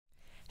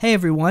Hey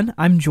everyone,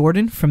 I'm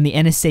Jordan from the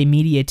NSA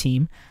Media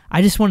team.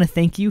 I just want to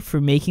thank you for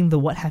making the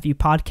What Have You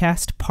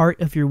podcast part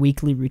of your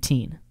weekly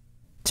routine.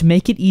 To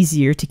make it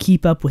easier to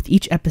keep up with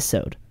each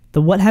episode,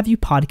 the What Have You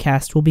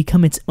podcast will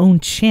become its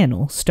own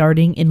channel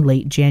starting in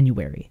late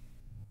January.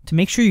 To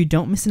make sure you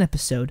don't miss an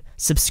episode,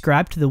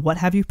 subscribe to the What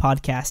Have You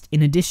podcast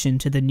in addition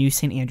to the new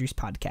St. Andrews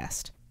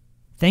podcast.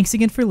 Thanks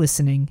again for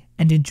listening,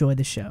 and enjoy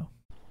the show.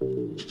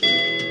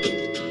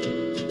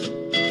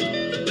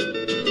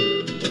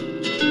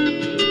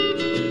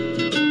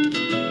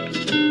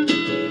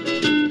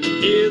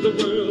 Hear the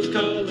world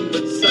calling,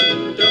 but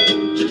son,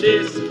 don't you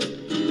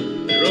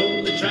listen. They're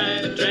only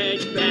trying to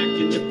drag you back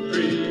into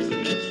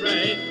prison, that's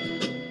right.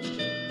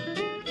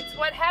 It's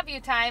What Have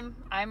You time.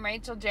 I'm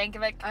Rachel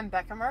Jankovic. I'm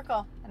Becca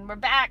Merkel. And we're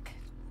back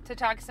to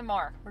talk some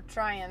more. We're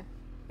trying.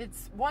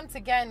 It's once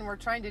again, we're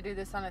trying to do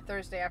this on a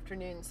Thursday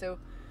afternoon, so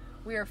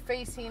we are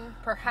facing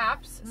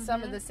perhaps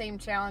some of the same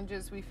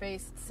challenges we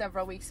faced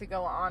several weeks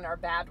ago on our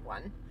bad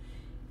one.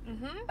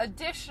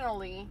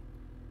 Additionally,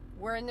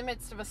 we're in the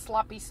midst of a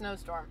sloppy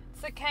snowstorm.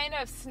 It's the kind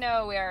of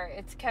snow where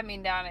it's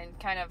coming down in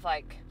kind of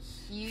like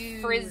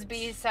Huge.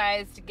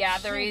 frisbee-sized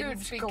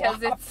gatherings Huge because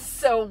globs. it's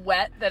so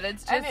wet that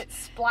it's just... And it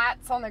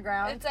splats on the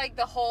ground. It's like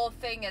the whole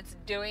thing it's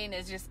doing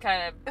is just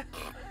kind of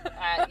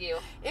at you.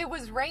 It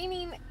was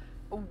raining,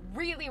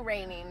 really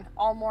raining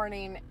all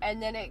morning,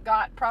 and then it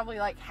got probably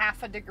like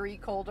half a degree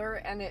colder,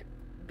 and it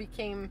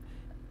became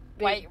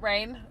big. White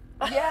rain.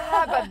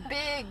 Yeah, but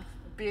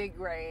big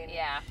rain.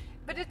 Yeah.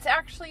 But it's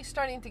actually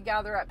starting to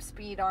gather up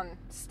speed on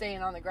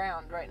staying on the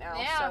ground right now.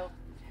 Yeah. So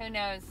Who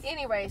knows?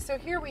 anyway, so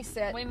here we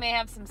sit. We may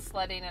have some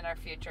sledding in our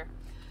future.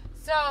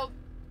 So,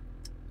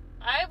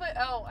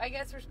 I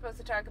guess we're supposed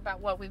to talk about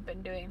what we've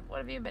been doing. What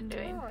have you been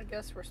doing? Oh, I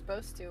guess we're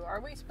supposed to.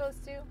 Are we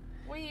supposed to?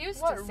 We used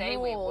What to say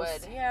rules? we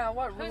would. Yeah,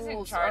 what Who's in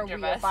rules charge are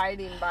of we us?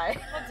 abiding by?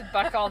 Let's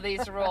buck all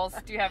these rules.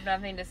 Do you have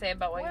nothing to say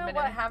about what you've Well, been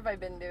what doing? have I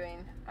been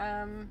doing?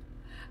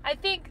 I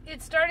think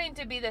it's starting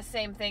to be the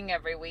same thing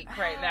every week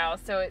right now,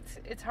 so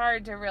it's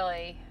hard to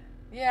really...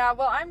 Yeah,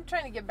 well, I'm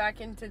trying to get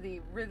back into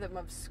the rhythm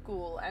of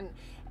school,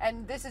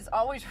 and this is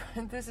always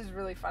this is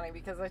really funny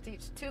because I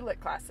teach 2 lit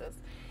classes,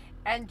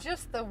 and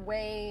just the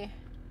way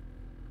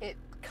it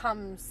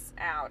comes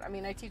out. I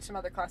mean, I teach some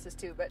other classes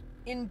too, but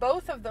in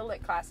both of the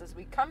lit classes,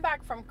 we come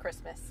back from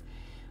Christmas.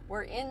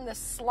 We're in the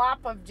slop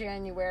of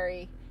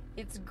January.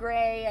 It's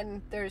gray,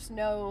 and there's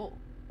no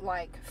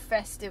like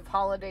festive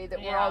holiday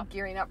that we're all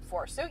gearing up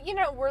for. So,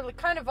 we're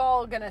kind of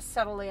all going to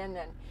settle in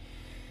and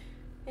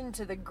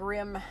into the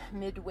grim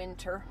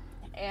midwinter.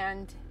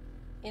 And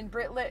in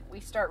Brit Lit,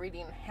 we start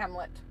reading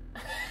Hamlet.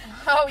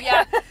 Oh,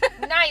 yeah.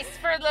 Nice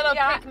for a little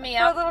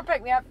pick-me-up. For a little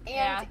pick-me-up.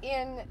 And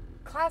in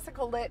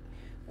classical lit,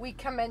 we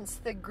commence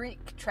the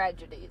Greek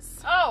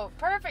tragedies. Oh,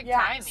 perfect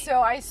timing.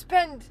 So I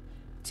spend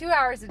 2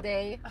 hours a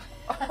day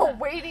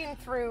wading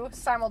through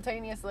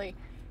simultaneously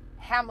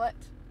Hamlet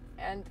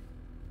and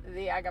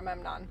the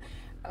Agamemnon.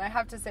 And I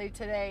have to say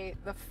today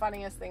the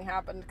funniest thing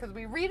happened because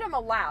we read them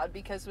aloud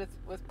because with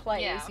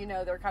plays,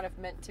 they're kind of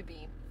meant to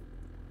be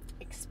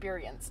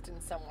experienced in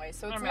some way.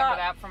 So it's I remember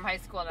that from high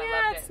school and I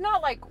loved it. It's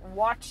not like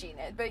watching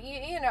it, but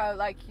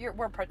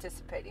we're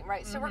participating,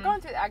 right? So we're going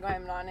through the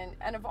Agamemnon,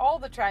 and of all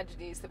the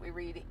tragedies that we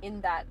read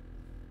in our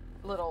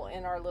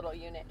little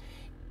unit,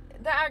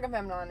 the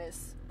Agamemnon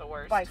is the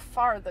worst. By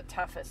far the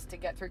toughest to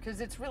get through because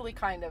it's really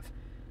kind of,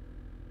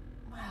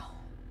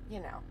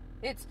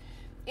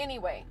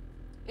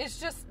 it's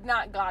just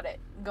not got it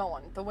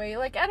going the way,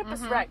 like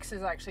Oedipus Rex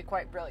is actually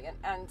quite brilliant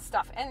and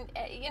stuff. And,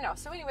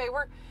 so anyway,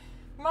 we're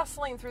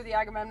muscling through the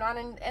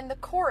Agamemnon and the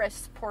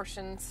chorus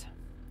portions,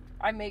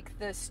 I make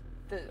the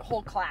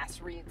whole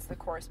class reads the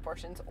chorus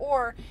portions.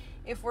 Or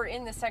if we're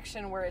in the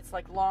section where it's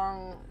like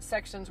long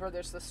sections where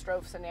there's the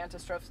strophes and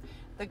antistrophes,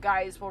 the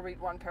guys will read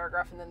one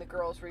paragraph and then the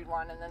girls read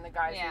one and then the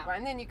guys read one.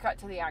 And then you cut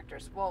to the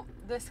actors. Well,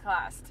 this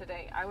class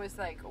today, I was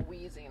like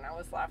wheezing. I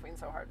was laughing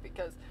so hard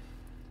because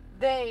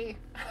they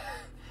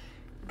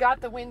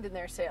got the wind in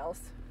their sails,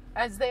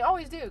 as they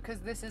always do, because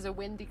this is a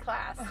windy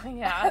class.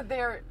 Yeah.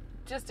 They're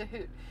just a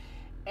hoot.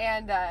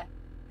 And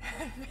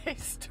they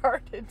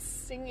started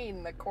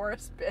singing the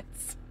chorus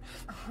bits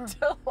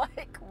to,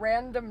 like,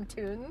 random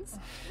tunes.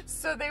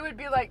 So they would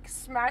be, like,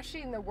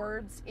 smashing the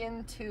words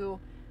into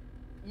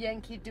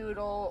Yankee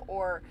Doodle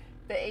or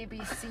the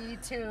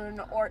ABC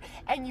tune,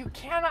 and you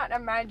cannot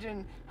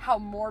imagine how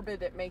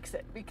morbid it makes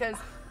it, because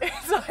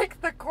it's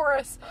like the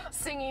chorus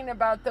singing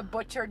about the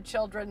butchered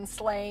children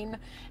slain,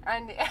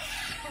 and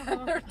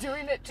they're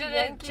doing it to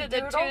Yankee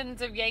Doodle. The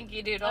tunes of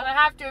Yankee Doodle. And I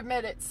have to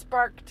admit, it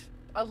sparked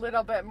a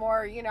little bit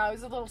more, it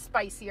was a little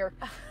spicier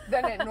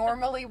than it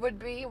normally would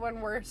be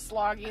when we're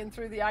slogging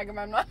through the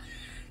Agamemnon.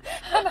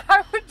 And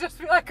I would just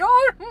be like,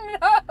 oh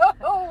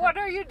no, what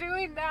are you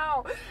doing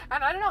now?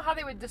 And I don't know how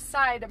they would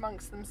decide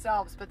amongst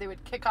themselves, but they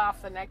would kick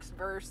off the next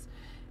verse,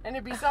 and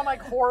it'd be some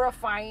like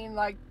horrifying,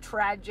 like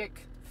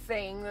tragic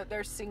thing that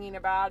they're singing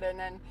about, and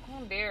then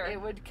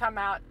it would come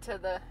out to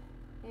the,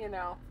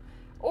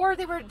 or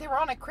they were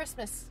on a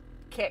Christmas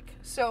kick.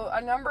 So a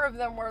number of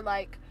them were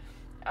like,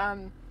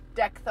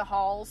 deck the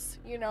halls,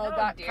 you know, Oh,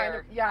 that dear. kind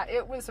of, yeah,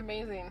 it was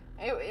amazing.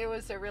 It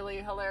was a really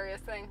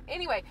hilarious thing.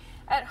 Anyway,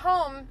 at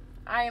home,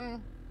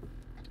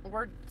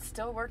 we're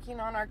still working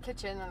on our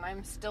kitchen, and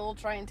I'm still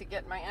trying to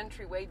get my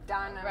entryway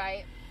done. And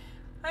Right.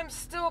 I'm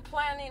still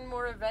planning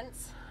more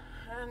events,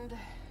 and,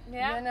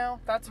 Yeah. you know,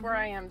 that's where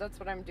I am. That's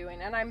what I'm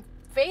doing. And I'm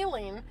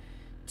failing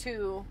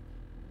to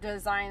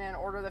design and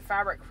order the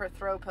fabric for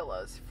throw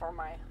pillows for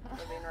my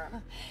living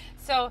room.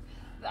 So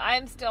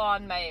I'm still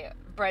on my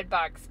bread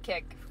box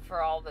kick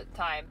for all the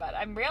time, but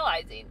I'm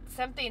realizing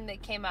something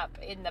that came up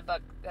in the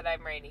book that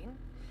I'm reading.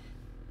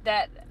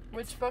 That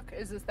Which book?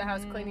 Is this the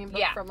house cleaning book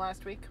yeah. from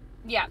last week?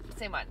 yeah,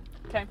 same one.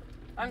 Okay.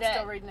 I'm That-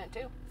 still reading it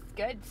too.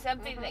 Good.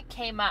 Something that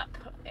came up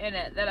in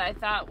it that I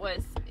thought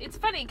was, it's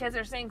funny because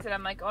there's things that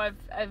I'm like, oh,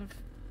 I've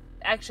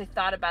actually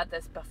thought about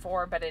this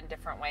before, but in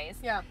different ways.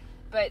 Yeah.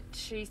 But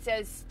she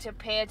says to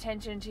pay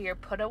attention to your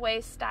put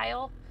away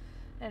style.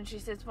 And she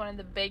says one of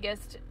the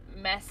biggest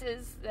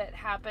messes that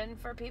happen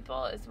for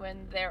people is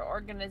when their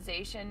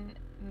organization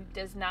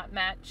does not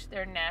match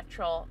their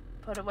natural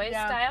put away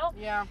style.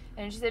 Yeah.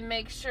 And she said,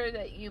 make sure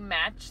that you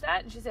match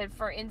that. And she said,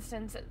 for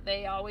instance,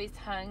 they always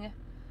hung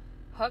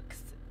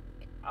hooks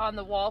on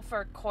the wall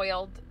for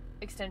coiled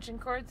extension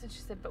cords. And she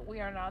said, but we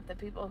are not the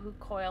people who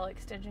coil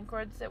extension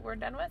cords that we're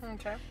done with.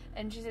 Okay.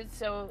 And she said,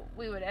 so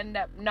we would end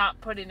up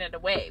not putting it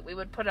away. We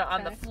would put it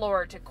on the Okay.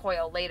 floor to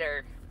coil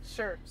later.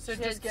 Sure. So She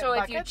just said, get so if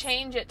buckets? you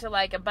change it to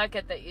like a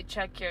bucket that you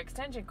chuck your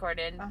extension cord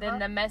in, Uh-huh. then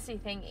the messy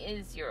thing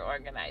is your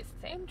organized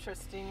thing.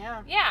 Interesting,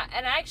 yeah. Yeah,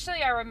 and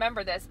actually I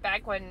remember this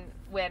back when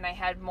I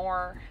had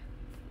more,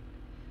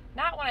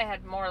 not when I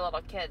had more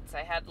little kids.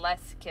 I had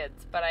less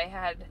kids, but I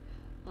had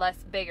less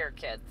bigger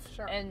kids.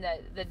 Sure. And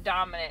the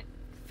dominant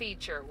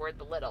feature were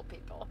the little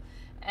people.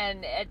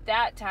 And at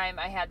that time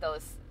I had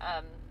those,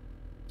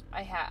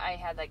 I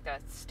had like the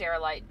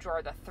Sterilite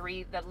drawer,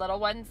 the little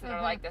ones that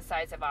are like the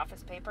size of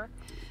office paper.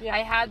 Yeah. I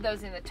had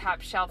those in the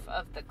top shelf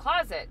of the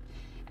closet,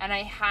 and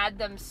I had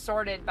them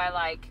sorted by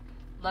like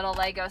little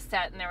Lego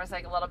set, and there was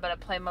like a little bit of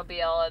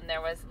Playmobil, and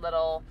there was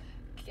little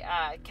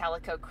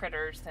Calico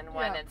Critters and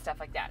one Yeah. and stuff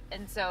like that.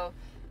 And so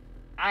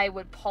I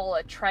would pull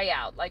a tray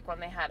out, like when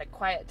they had a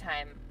quiet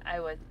time,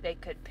 they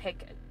could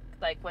pick,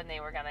 like when they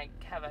were gonna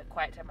have a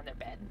quiet time on their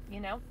bed, you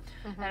know?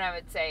 Mm-hmm. And I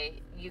would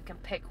say, you can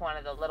pick one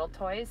of the little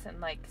toys,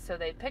 and like, so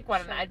they'd pick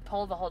one, Sure. and I'd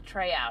pull the whole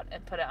tray out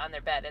and put it on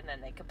their bed, and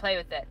then they could play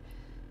with it,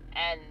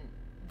 and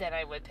then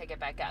I would pick it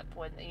back up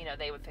when, you know,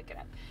 they would pick it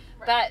up.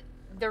 Right.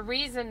 But the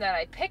reason that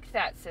I picked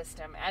that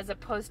system, as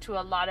opposed to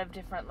a lot of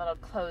different little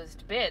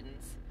closed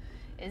bins,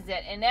 is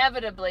that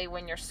inevitably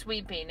when you're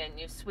sweeping and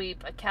you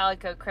sweep a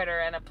Calico Critter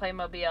and a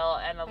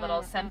Playmobil and a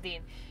little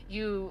something,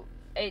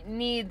 it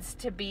needs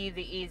to be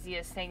the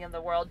easiest thing in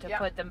the world to Yeah.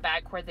 put them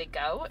back where they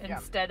go, Yeah.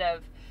 instead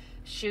of,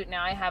 shoot,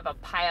 now I have a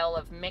pile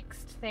of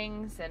mixed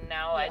things and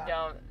now I Yeah.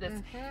 don't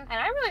this. And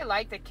I really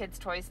like the kids'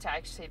 toys to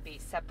actually be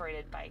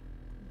separated by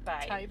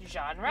Type.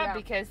 genre, Yeah.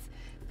 because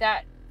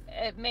that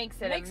it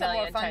makes it Makes a it more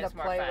million fun times to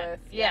more play fun. with.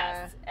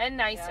 Yes, and Yeah,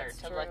 nicer it's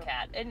to true. look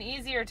at, and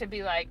easier to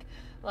be like,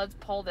 let's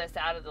pull this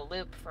out of the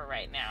loop for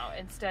right now,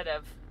 instead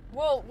of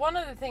Well, one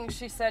of the things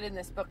she said in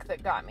this book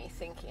that got me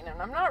thinking,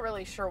 and I'm not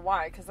really sure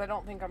why, because I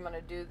don't think I'm going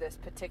to do this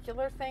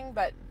particular thing,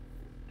 but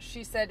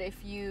she said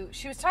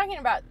she was talking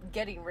about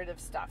getting rid of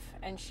stuff,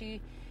 and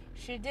she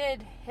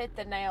did hit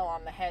the nail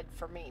on the head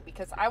for me,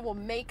 because I will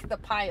make the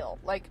pile.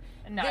 Like,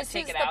 And not this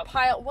take is it the out.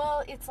 pile.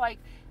 Well, it's like,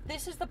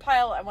 this is the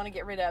pile I want to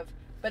get rid of,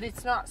 but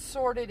it's not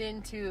sorted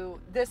into,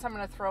 this I'm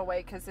going to throw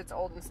away because it's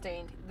old and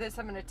stained. This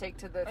I'm going to take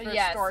to the thrift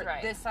Yes, store.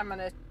 right. This I'm going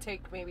to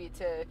take maybe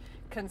to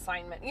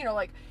consignment. You know,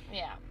 like,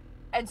 yeah.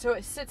 and so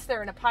it sits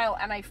there in a pile,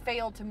 and I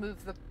failed to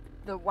move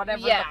the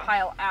whatever Yeah. the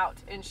pile out.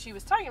 And she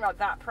was talking about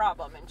that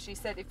problem, and she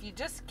said if you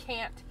just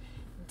can't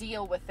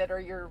deal with it, or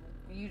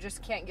you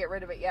just can't get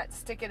rid of it yet,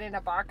 stick it in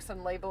a box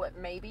and label it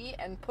maybe,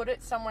 and put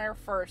it somewhere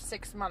for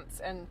 6 months,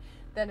 and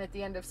then at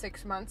the end of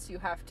 6 months you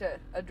have to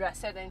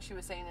address it. And she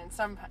was saying, and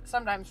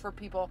sometimes for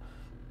people,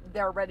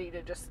 they're ready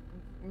to just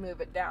move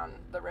it down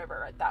the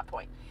river at that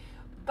point.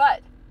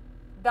 But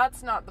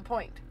that's not the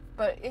point.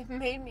 But it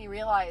made me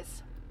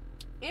realize,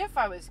 if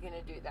I was going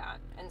to do that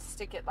and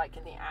stick it like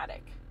in the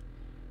attic,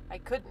 I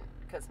couldn't,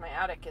 because my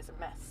attic is a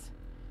mess.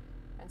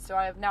 And so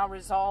I have now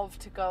resolved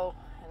to go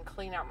and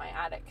clean out my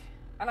attic.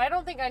 And I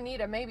don't think I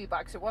need a maybe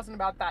box. It wasn't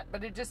about that,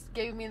 but it just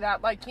gave me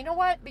that, like, you know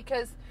what?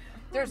 Because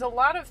there's a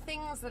lot of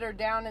things that are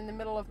down in the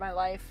middle of my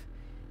life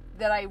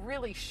that I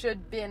really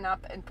should bin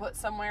up and put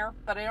somewhere,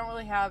 but I don't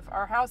really have.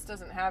 Our house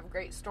doesn't have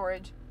great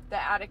storage.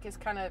 The attic is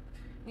kind of,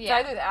 it's Yeah.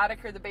 either the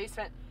attic or the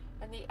basement.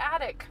 And the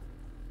attic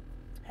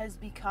has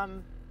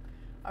become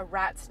a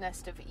rat's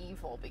nest of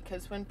evil,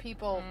 because when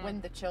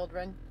the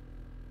children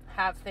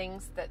have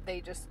things that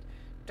they just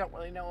don't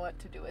really know what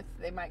to do with,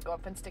 they might go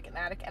up and stick it in the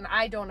attic, and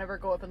I don't ever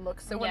go up and look.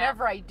 So Yeah.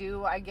 whenever I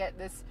do, I get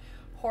this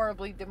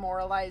horribly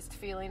demoralized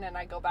feeling, and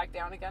I go back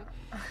down again.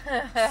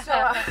 So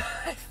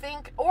I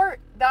think, or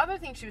the other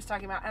thing she was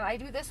talking about, and I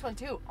do this one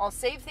too, I'll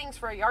save things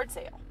for a yard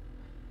sale,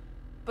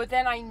 but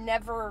then I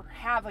never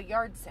have a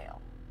yard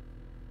sale.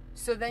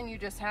 So then you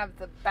just have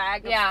the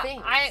bag of Yeah,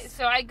 things.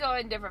 I go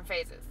in different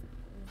phases.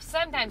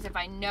 Sometimes if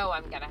I know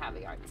I'm going to have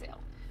a yard sale,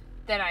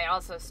 then I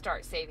also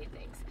start saving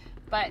things.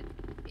 But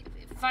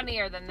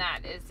funnier than that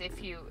is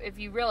if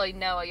you really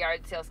know a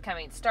yard sale's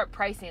coming, start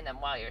pricing them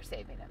while you're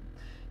saving them.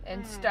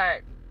 And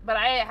start, but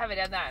I haven't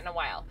done that in a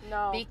while.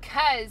 No.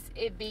 Because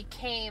it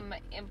became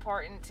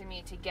important to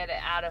me to get it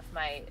out of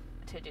my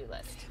to-do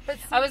list. But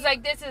I was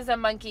like, this is a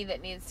monkey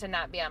that needs to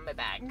not be on my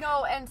back.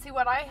 No, and see,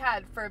 what I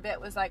had for a bit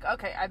was like,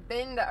 okay, I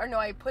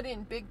put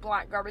in big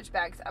black garbage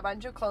bags, a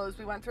bunch of clothes.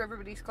 We went through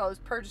everybody's clothes,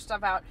 purged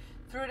stuff out,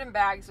 threw it in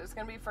bags. It was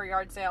going to be for a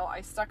yard sale.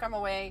 I stuck them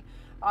away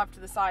off to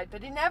the side.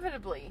 But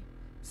inevitably,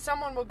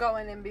 someone will go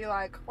in and be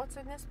like, what's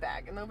in this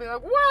bag? And they'll be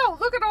like, whoa,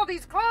 look at all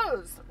these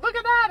clothes. Look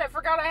at that. I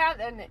forgot I had.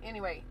 And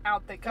anyway,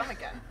 out they come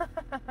again.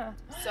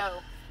 So...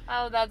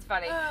 Oh, that's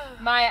funny.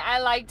 I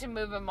like to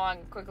move along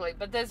quickly,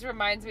 but this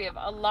reminds me of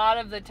a lot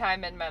of the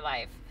time in my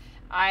life.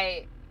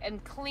 I am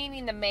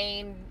cleaning the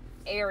main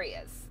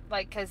areas,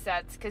 like,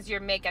 because you're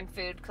making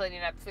food,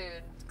 cleaning up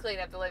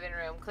the living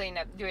room,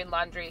 doing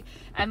laundry.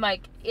 I'm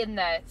like in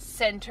the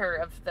center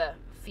of the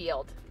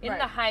field, in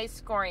the high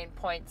scoring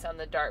points on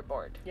the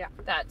dartboard. Yeah.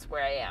 That's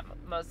where I am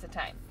most of the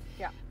time.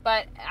 Yeah.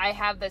 But I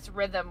have this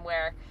rhythm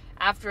where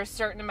after a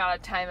certain amount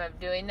of time of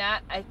doing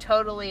that, I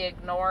totally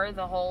ignore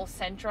the whole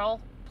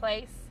central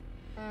place.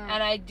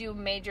 And I do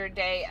major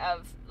day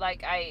of,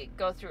 like, I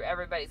go through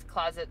everybody's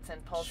closets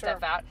and pull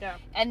stuff out. Yeah.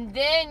 And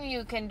then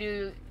you can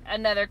do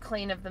another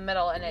clean of the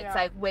middle, and it's Yeah.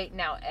 like, wait,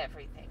 now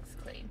everything's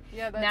clean.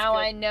 Yeah, that's now good.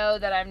 I know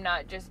that I'm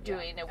not just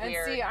doing a And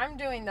weird... see, I'm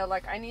doing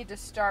I need to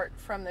start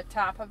from the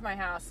top of my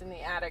house in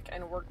the attic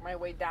and work my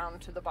way down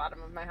to the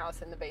bottom of my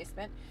house in the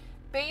basement.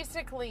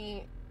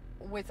 Basically,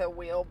 with a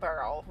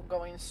wheelbarrow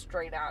going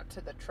straight out to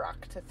the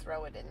truck to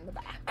throw it in the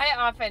back. I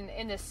often,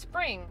 in the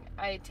spring,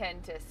 I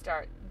tend to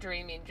start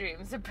dreaming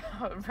dreams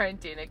about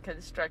renting a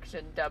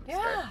construction dumpster.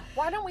 Yeah.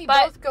 Why don't we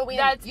But both go in?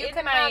 that's You in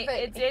can my, have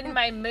it. it's in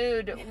my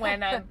mood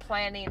when I'm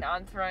planning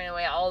on throwing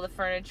away all the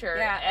furniture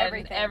and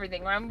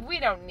everything. We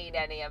don't need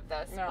any of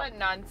this. No, What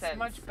nonsense. It's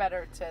much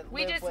better to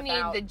We live just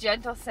without. need the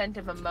gentle scent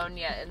of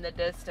ammonia in the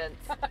distance.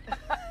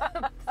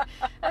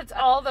 That's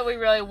all that we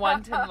really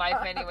want in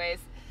life anyways.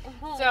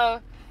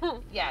 So,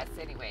 yes,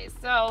 anyways.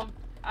 So,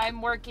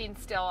 I'm working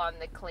still on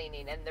the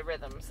cleaning and the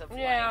rhythms of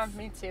Yeah, life.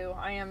 me too.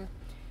 I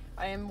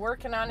am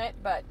working on it,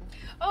 but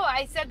Oh,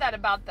 I said that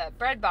about the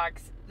bread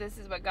box. This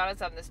is what got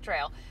us on this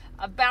trail.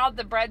 About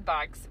the bread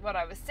box, what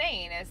I was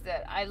saying is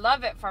that I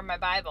love it for my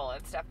Bible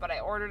and stuff, but I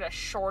ordered a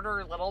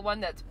shorter little one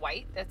that's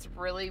white, that's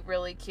really,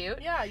 really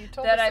cute. yeah, you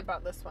told That us I-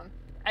 about this one.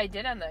 I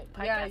did on the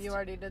podcast. Yeah, you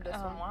already did this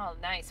Oh, one. wow,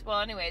 nice. Well,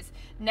 anyways,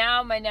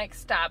 now my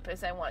next stop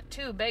is I want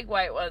 2 big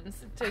white ones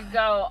to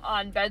go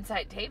on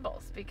bedside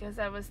tables, because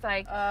I was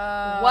like,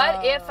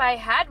 what if I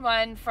had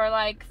one for,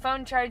 like,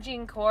 phone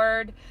charging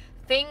cord,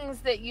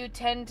 things that you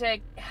tend to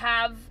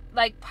have,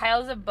 like,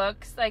 piles of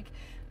books, like,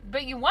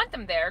 but you want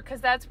them there because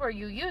that's where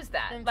you use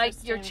that,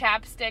 like your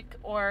chapstick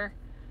or...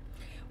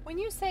 When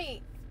you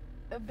say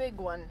a big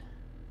one,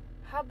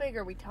 how big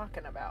are we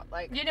talking about?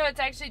 Like, You know, it's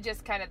actually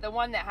just kind of the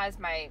one that has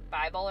my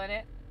Bible in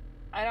it.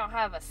 I don't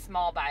have a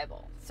small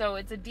Bible, so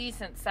it's a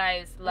decent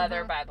sized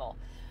leather Bible,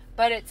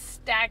 but it's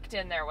stacked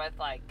in there with,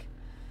 like,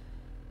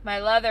 my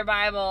leather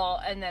Bible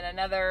and then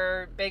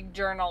another big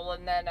journal,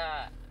 and then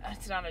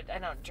it's not I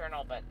don't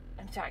journal, but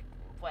I'm talking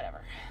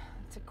whatever.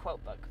 It's a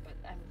quote book, but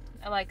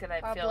I like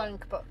that. a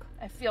blank book.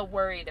 I feel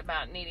worried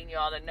about needing you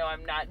all to know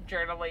I'm not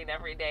journaling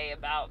every day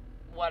about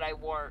what I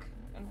wore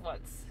and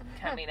what's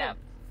coming up.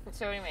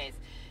 So anyways,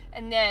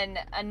 and then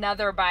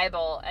another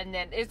Bible, and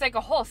then it's like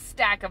a whole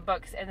stack of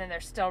books, and then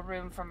there's still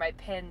room for my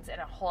pens and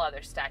a whole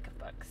other stack of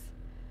books.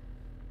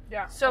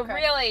 Yeah. So okay.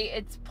 really,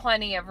 it's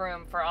plenty of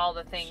room for all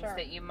the things Sure.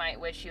 that you might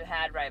wish you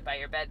had right by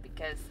your bed,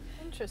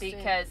 Interesting.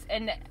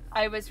 and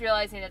I was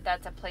realizing that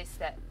that's a place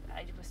that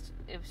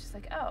it was just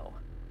like, oh,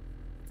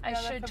 I Yeah,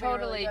 that should could be really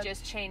totally good.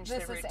 just change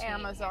This the routine. is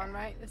Amazon, here.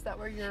 right? Is that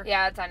where you're?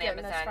 Yeah, it's on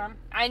getting this Amazon. from?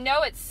 I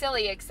know it's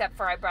silly, except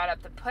for I brought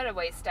up the put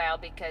away style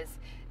because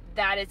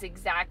that is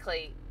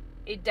exactly.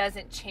 It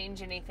doesn't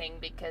change anything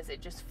because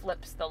it just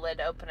flips the lid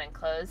open and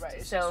closed. Right,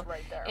 it's so just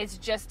right there. it's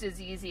just as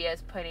easy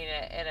as putting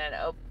it in an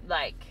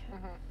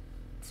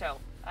So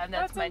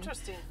That's my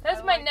interesting. that's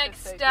I my like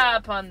next this idea.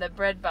 stop on the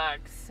bread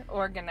box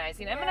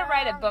organizing. I'm gonna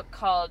write a Yeah. book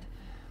called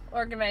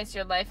 "Organize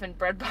Your Life in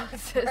Bread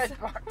Boxes." Bread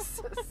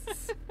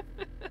boxes.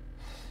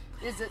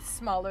 Is it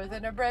smaller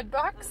than a bread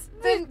box?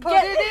 Then put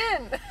Get-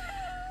 it in.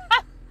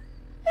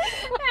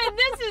 And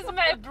this is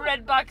my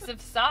bread box of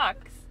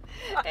socks.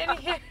 And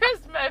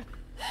here's my.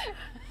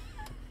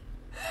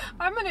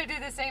 I'm gonna do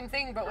the same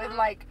thing, but with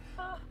like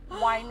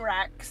wine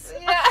racks.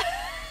 Yeah.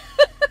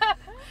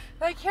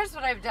 Like, here's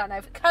what I've done.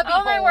 I've cubby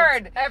Oh my holed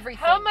word! everything.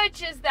 How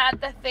much is that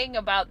the thing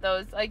about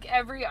those? Like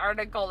every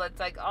article that's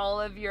like all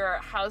of your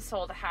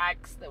household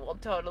hacks that will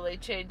totally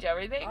change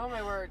everything. Oh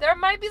my word! There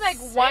might be like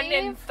 1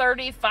 in Save-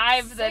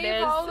 35 that Save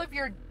is. all of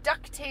your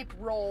duct tape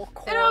roll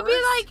cords. It'll be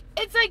like,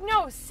 it's like,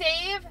 no,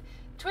 save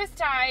twist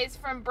ties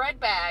from bread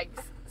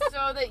bags.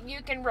 so that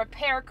you can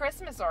repair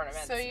Christmas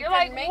ornaments. So you You're can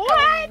like, make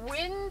what? a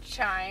wind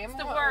chime, It's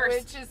the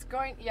worst. which is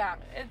going, yeah.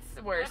 It's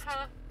the worst.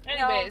 Uh-huh.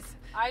 Anyways,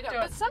 No, I don't.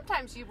 But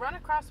sometimes you run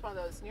across one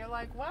of those and you're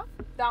like, well,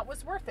 that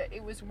was worth it.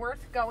 It was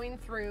worth going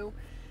through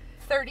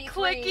 33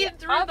 clicking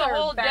through other the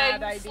whole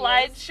bad dang ideas,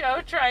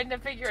 slideshow trying to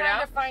figure it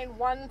trying out. to find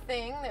one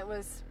thing that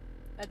was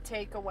a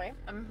takeaway.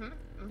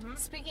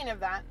 Speaking of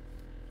that,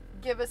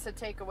 give us a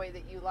takeaway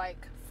that you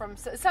like from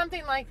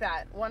something like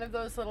that. One of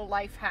those little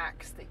life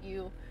hacks that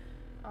you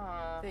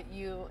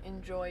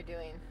enjoy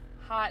doing.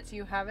 Hot. Do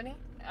you have any?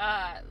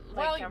 Like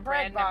Well, a your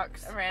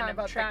Breadbox, How random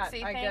about that?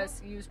 tricksy I thing.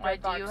 guess use Why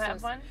Breadbox. do you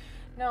have one?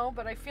 No,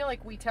 but I feel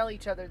like we tell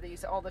each other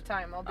these all the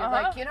time. I'll be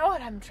Uh-huh. like, you know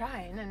what, I'm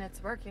trying and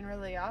it's working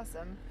really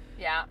awesome.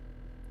 Yeah,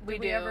 we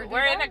we do. ever do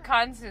We're in a that?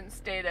 constant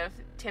state of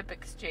tip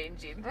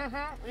exchanging.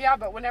 Mm-hmm. Yeah,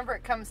 but whenever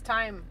it comes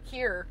time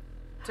here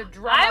to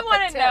drum I up a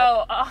want to tip,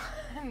 know. Oh,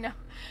 no.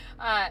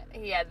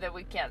 Yeah, that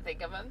we can't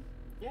think of them.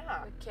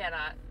 Yeah. We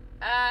cannot.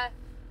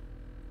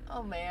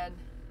 Oh man.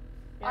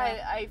 Yeah.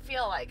 I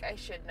feel like I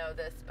should know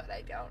this, but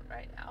I don't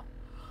right now.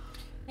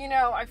 You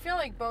know, I feel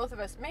like both of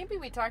us, maybe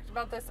we talked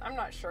about this, I'm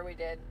not sure we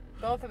did.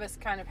 Both of us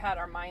kind of had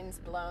our minds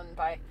blown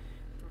by,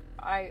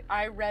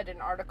 I read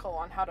an article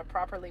on how to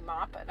properly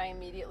mop, and I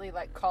immediately,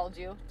 called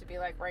you to be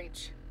like,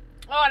 Rach.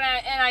 Oh, and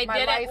I My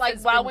did life it, like,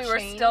 has while been we were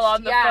changed. still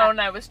on the Yeah. phone.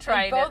 I was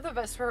trying And both to. of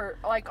us were,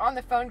 on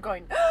the phone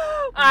going,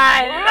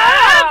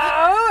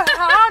 I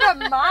how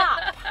to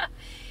mop.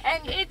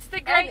 And It's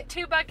the great and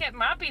 2-bucket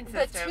mopping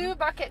the system.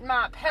 2-bucket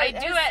mop. I do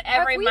it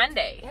every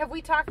Monday. Have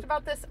we talked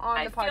about this on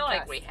I the podcast? feel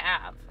like we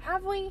have.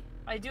 Have we?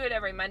 I do it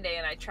every Monday,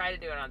 and I try to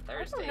do it on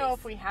Thursdays. I don't know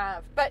if we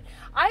have, but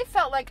I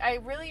felt like I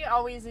really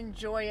always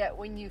enjoy it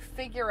when you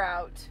figure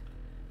out,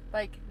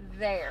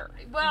 there.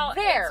 Well,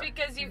 there. it's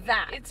because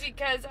It's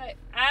because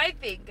I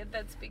think that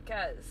that's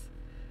because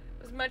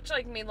it was much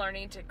like me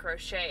learning to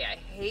crochet. I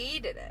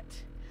hated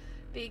it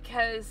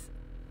because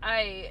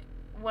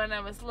when I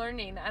was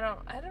learning, I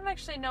don't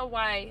actually know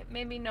why.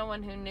 Maybe no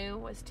one who knew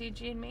was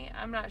teaching me.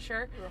 I'm not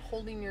sure. You were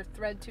holding your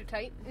thread too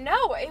tight.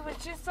 No, it was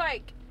just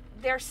like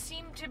there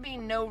seemed to be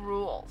no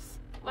rules.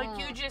 Like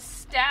you just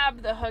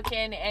stab the hook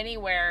in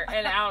anywhere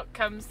and out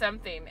comes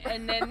something.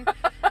 And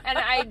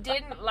I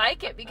didn't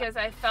like it because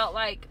I felt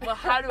like, well,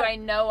 how do I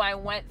know I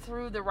went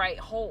through the right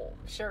hole?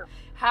 Sure.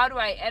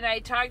 And I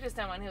talked to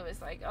someone who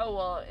was like, oh,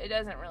 well, it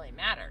doesn't really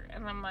matter.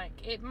 And I'm like,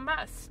 it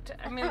must.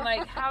 I mean,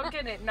 how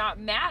can it not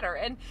matter?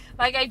 And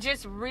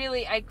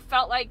I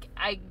felt like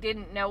I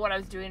didn't know what I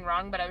was doing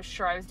wrong, but I was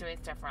sure I was doing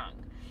stuff wrong.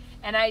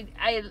 And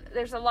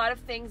there's a lot of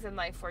things in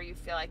life where you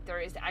feel like there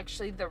is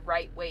actually the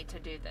right way to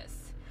do this.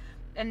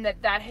 And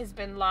that has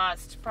been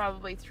lost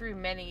probably through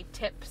many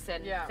tips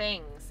and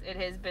things. It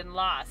has been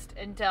lost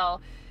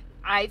until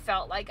I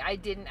felt like I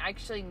didn't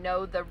actually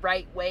know the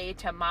right way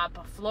to mop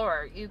a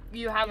floor.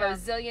 You have a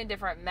zillion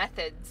different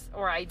methods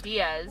or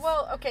ideas.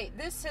 Well, okay,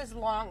 this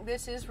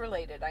is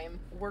related. I am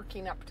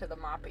working up to the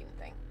mopping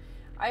thing.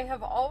 I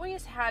have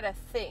always had a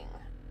thing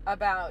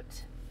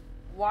about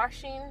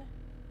washing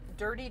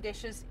dirty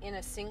dishes in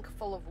a sink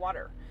full of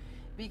water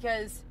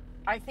because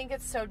I think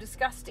it's so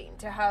disgusting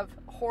to have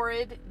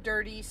horrid,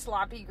 dirty,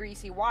 sloppy,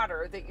 greasy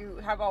water that you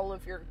have all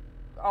of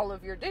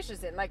your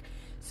dishes in.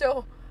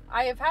 So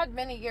I have had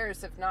many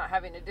years of not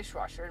having a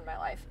dishwasher in my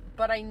life,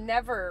 but I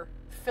never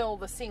fill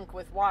the sink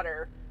with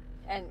water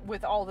and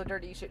with all the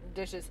dirty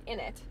dishes in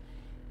it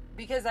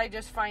because I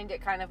just find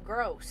it kind of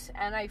gross.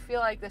 And I feel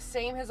like the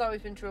same has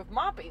always been true of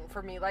mopping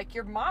for me.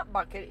 Your mop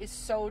bucket is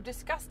so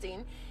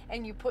disgusting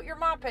and you put your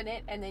mop in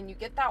it and then you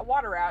get that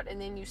water out and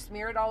then you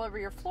smear it all over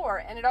your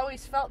floor. And it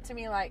always felt to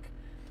me like,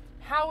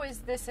 how is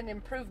this an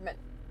improvement?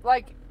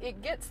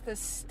 It gets the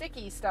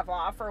sticky stuff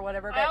off or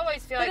whatever. But I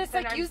always feel like it's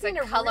sometimes using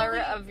the a color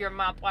really, of your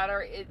mop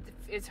water,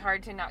 it's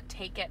hard to not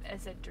take it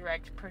as a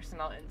direct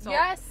personal insult.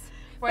 yes.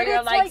 Where But you're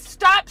it's like,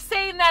 stop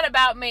saying that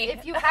about me.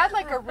 If you had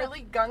a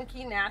really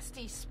gunky,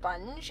 nasty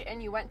sponge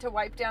and you went to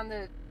wipe down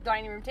the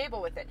dining room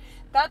table with it,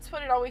 that's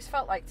what it always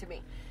felt like to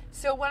me.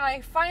 So when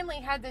I finally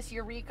had this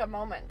eureka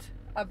moment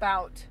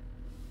about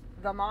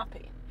the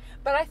mopping,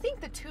 but I think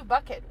the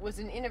 2-bucket was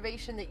an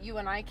innovation that you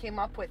and I came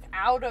up with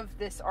out of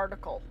this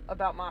article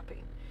about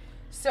mopping.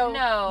 So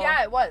No.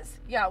 Yeah, it was.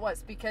 Yeah, it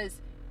was because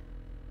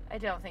I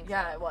don't think so.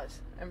 yeah, it was.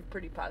 I'm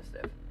pretty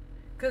positive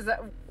because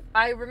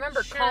I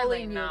remember Surely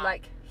calling not.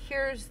 you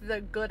here's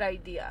the good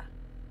idea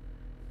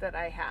that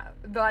I have.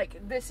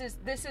 This is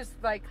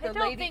the I don't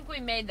lady. think we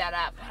made that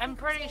up. I'm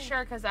pretty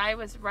sure because I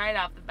was right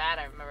off the bat.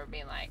 I remember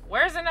being like,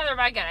 "Where's another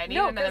bucket? I need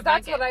No, another because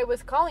that's bucket." what I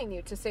was calling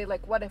you to say.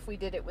 What if we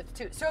did it with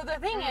 2? So the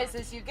thing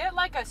is you get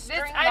a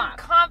string I'm mop.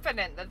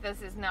 confident that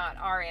this is not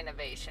our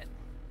innovation.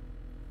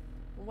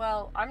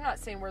 Well, I'm not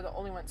saying we're the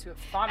only ones who have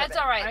thought of it.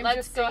 That's all right. I'm Let's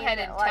just go saying ahead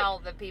that, and tell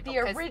the people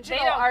the 'cause original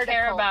they don't article.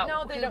 care about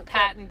no, they who don't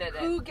patented it.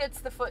 Who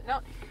gets the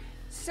footnote?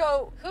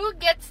 So Who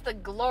gets the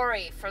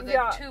glory for the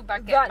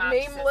 2-bucket that mop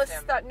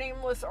system? That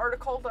nameless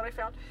article that I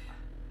found.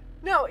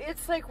 No,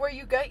 it's where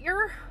you get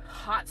your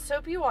hot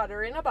soapy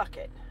water in a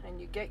bucket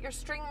and you get your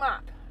string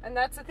mop. And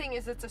that's the thing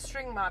is it's a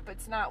string mop.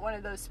 It's not one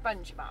of those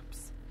sponge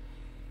mops.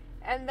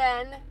 And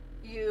then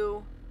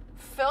you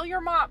fill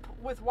your mop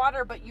with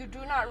water, but you do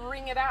not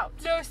wring it out.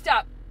 No,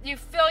 stop. You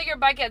fill your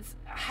buckets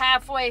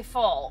halfway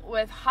full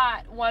with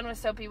one with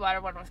soapy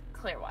water, one with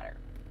clear water.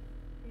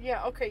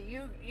 Yeah, okay,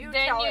 you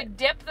Then tell you it.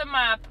 dip the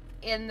mop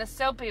in the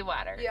soapy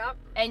water. Yep.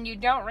 And you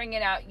don't wring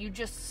it out. You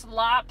just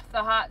slop the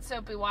hot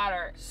soapy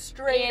water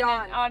Straight in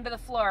on. and onto the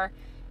floor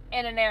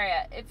in an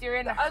area. If you're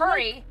in a I like-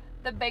 hurry,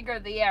 the bigger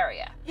the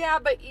area. Yeah,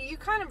 but you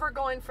kind of are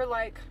going for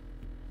like,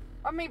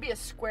 or maybe a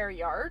square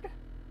yard.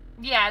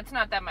 Yeah, it's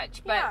not that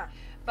much, but Yeah.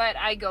 but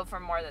I go for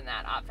more than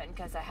that often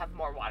because I have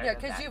more water. Yeah,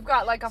 than because that. you've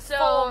got like a So-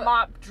 full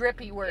mop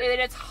drippy work.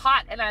 It's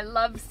hot, and I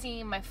love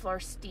seeing my floor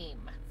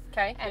steam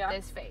Okay. at Yeah.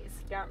 this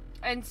phase. Yeah.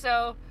 And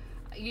so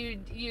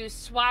you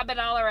swab it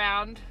all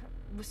around,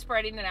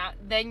 spreading it out.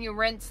 Then you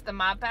rinse the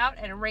mop out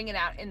and wring it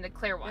out in the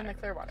clear water, In the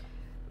clear water.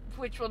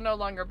 which will no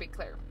longer be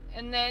clear.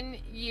 And then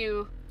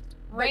you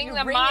But wring you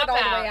the wring mop it all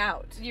out. the way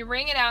out. You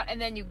wring it out, and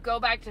then you go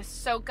back to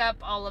soak up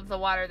all of the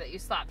water that you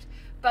slopped.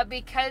 But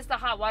because the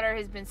hot water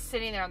has been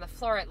sitting there on the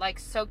floor, it like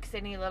soaks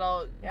any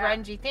little Yeah.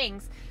 grungy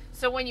things.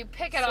 So when you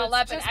pick it So all it's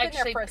up, it just been there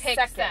actually for a picks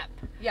second. up.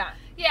 Yeah.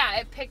 Yeah,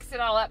 it picks it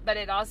all up, but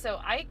it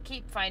also, I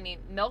keep finding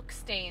milk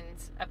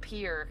stains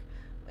appear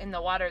in the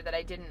water that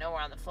I didn't know were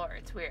on the floor.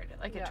 It's weird.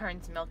 Like Yeah. it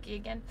turns milky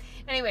again.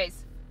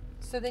 Anyways,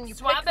 So then you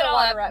swab pick it the all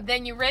water up, up.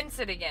 then you rinse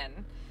it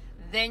again.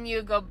 Then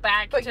you go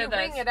back But to you the...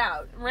 wring it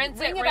out. Rinse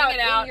Wring it, wring it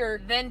out, in your...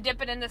 then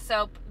dip it in the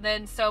soap,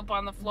 then soap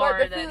on the floor.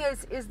 But the then,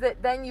 thing is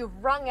that then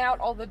you've wrung out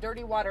all the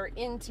dirty water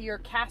into your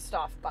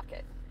cast-off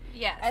bucket.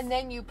 yes. And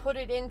then you put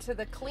it into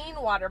the clean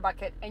water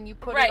bucket and you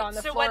put right. it on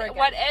the So floor what again.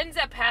 what ends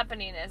up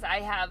happening is I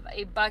have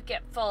a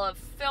bucket full of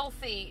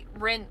filthy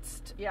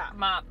rinsed Yeah.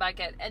 mop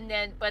bucket, and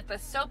then but the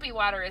soapy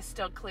water is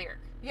still clear.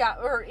 Yeah,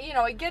 or,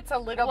 it gets a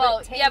little Well,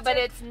 bit tainted. yeah, but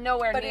it's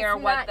nowhere but near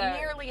it's what not the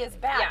nearly as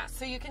bad. Yeah.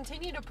 So you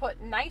continue to put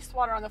nice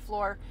water on the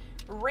floor,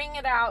 wring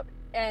it out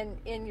and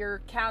in your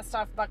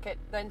cast-off bucket,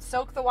 then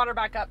soak the water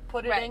back up,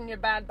 put it Right. in your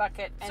bad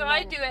bucket. And So I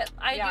then- do it.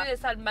 I yeah. do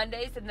this on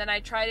Mondays, and then I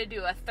try to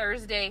do a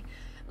Thursday,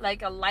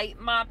 like a light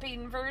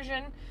mopping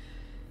version.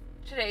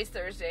 Today's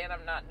Thursday, and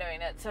I'm not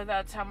doing it, so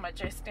that's how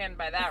much I stand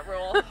by that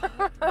rule.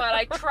 But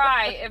I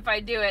try, if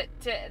I do it,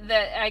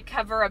 that I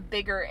cover a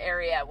bigger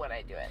area when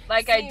I do it.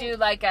 Like I See- do,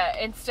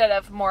 instead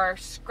of more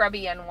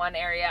scrubby in one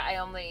area, I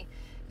only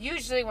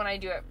usually when I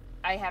do it,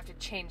 I have to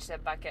change the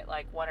bucket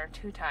like 1 or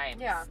 2 times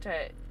Yeah.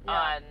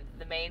 on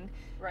the main.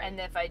 Right. And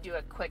if I do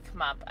a quick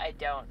mop, I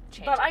don't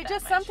change. But it I that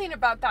just much. something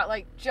about that,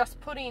 like just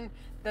putting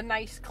the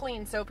nice,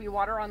 clean, soapy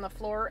water on the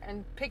floor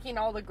and picking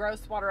all the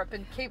gross water up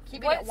and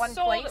keeping it one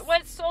place.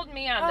 What sold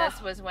me on this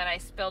Ugh. was when I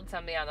spilled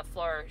something on the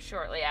floor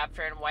shortly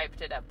after and wiped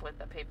it up with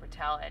a paper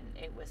towel, and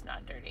it was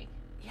not dirty.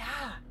 Yeah.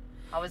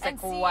 I was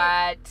And like, see,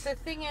 what? The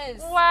thing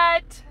is,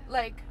 What?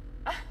 like,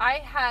 I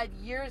had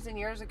years and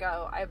years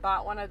ago, I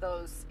bought one of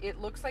those, it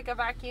looks like a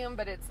vacuum,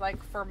 but it's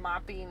like for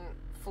mopping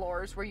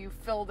floors where you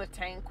fill the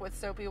tank with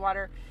soapy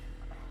water.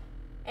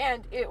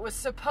 And it was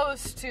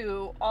supposed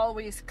to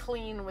always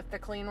clean with the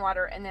clean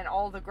water, and then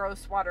all the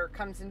gross water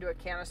comes into a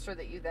canister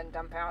that you then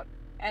dump out.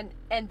 And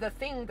the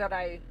thing that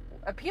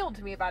appealed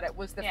to me about it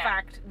was the Yeah.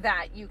 fact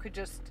that you could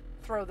just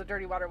throw the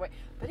dirty water away.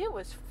 But it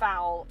was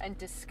foul and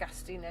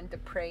disgusting and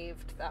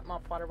depraved, that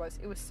mop water was.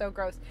 It was so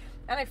gross.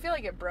 And I feel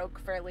like it broke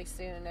fairly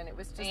soon, and it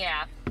was just,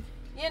 Yeah.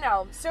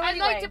 So I'd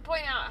anyway. like to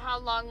point out how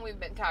long we've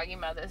been talking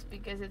about this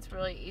because it's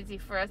really easy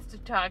for us to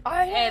talk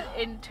I know. at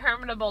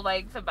interminable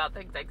lengths about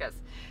things like this.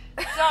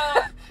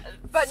 So,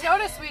 But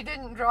notice we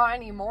didn't draw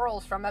any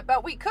morals from it,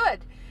 but we could.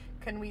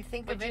 Can we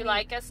think Would of you any,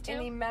 like us to?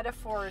 any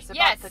metaphors about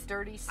Yes. the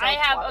dirty soap I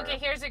have. water? Okay,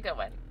 here's a good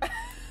one.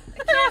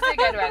 Here's a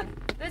good one.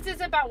 This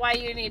is about why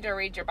you need to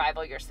read your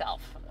Bible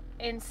yourself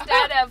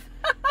instead of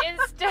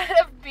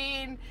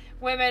being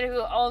women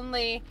who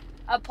only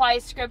apply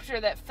scripture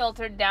that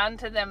filtered down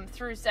to them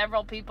through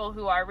several people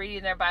who are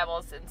reading their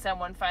Bibles, and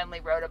someone finally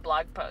wrote a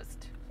blog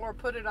post. Or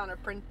put it on a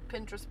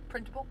Pinterest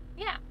printable.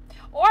 Yeah.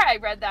 Or I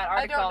read that I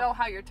article. don't know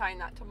how you're tying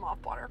that to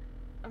mop water.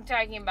 I'm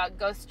talking about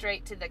go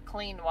straight to the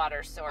clean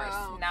water source,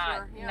 Oh, not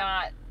sure, yeah.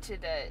 not to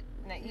the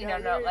Yeah,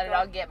 don't there you let it go.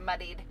 all get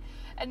muddied.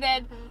 And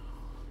then,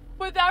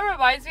 but that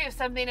reminds me of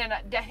something, and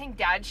I think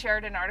Dad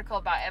shared an article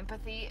about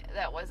empathy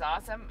that was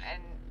awesome,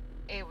 and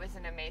it was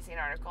an amazing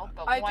article.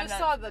 But I one just of-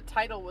 saw the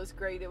title was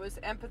great. It was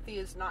Empathy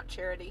is Not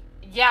Charity.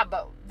 Yeah,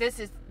 but this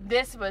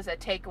was a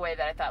takeaway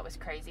that I thought was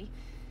crazy.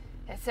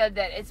 It said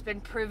that it's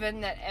been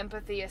proven that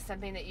empathy is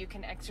something that you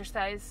can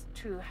exercise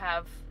to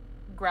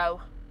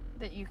grow.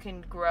 That you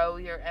can grow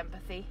your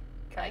empathy.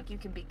 Okay. Like you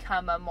can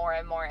become a more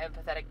and more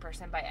empathetic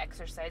person by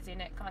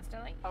exercising it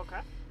constantly. Okay.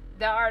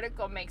 The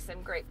article makes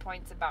some great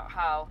points about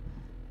how,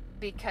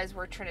 because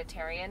we're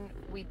Trinitarian,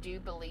 we do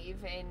believe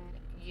in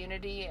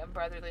unity and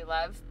brotherly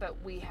love, but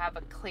we have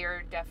a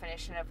clear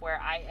definition of where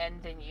I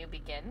end and you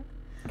begin.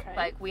 Okay.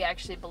 Like we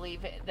actually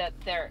believe that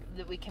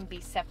we can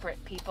be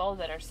separate people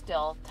that are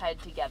still tied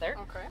together.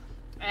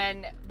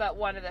 Okay. But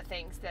one of the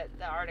things that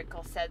the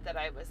article said that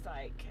I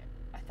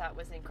thought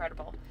was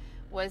incredible,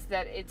 was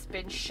that it's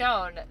been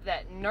shown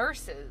that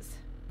nurses,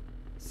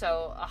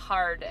 so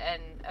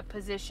a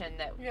position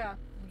that Yeah.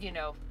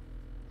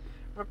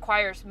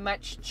 requires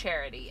much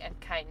charity and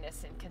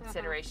kindness and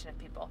consideration of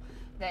people.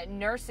 That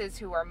nurses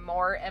who are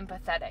more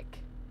empathetic,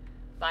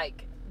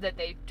 like that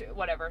they,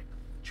 whatever,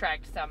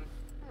 tracked some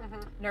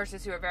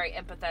nurses who are very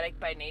empathetic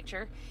by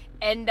nature,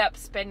 end up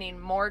spending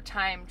more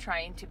time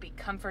trying to be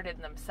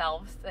comforted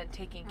themselves than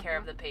taking care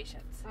of the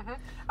patients.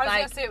 I was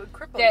going to say it would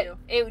cripple you.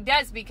 It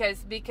does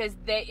because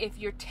they, if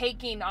you're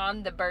taking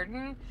on the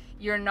burden,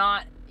 you're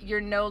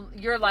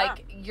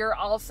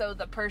also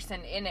the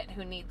person in it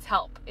who needs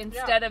help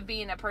instead of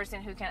being a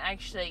person who can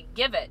actually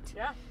give it.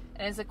 Yeah.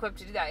 And is equipped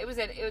to do that. It was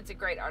a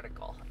great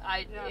article.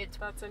 It's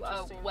that's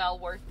interesting. Well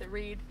worth the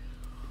read.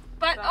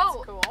 But That's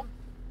cool.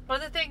 well,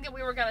 the thing that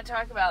we were going to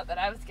talk about, that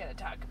I was going to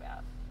talk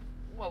about,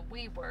 well,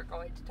 we were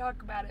going to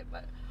talk about it,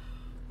 but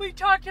we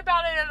talked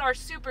about it in our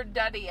Super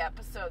Duddy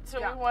episode, so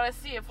we want to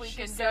see if we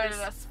can do it in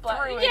a split.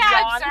 through a Yeah,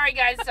 yawn. I'm sorry,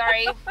 guys,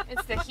 sorry.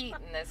 It's the heat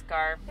in this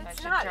car. I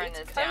It's should not. turn It's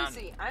this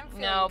cozy. down. I'm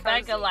feeling No, cozy.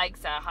 Becca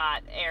likes a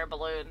hot air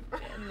balloon.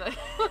 In the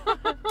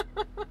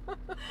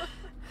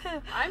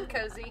I'm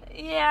cozy.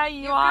 Yeah,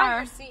 you You've are. got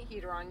your seat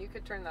heater on. You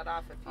could turn that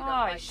off if you Oh, don't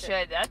I like should.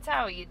 it.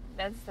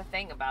 That's the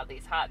thing about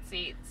these hot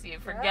seats. You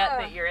forget Yeah.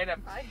 that you're in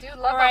them. I do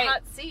love All right. a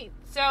hot seat.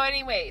 So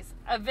anyways,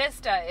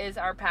 Avista is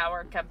our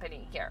power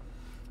company here.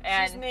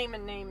 And She's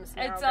naming names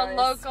now, it's guys. a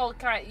local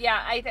kind.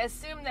 Yeah, I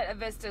assume that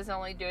Avista is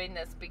only doing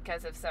this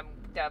because of some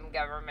dumb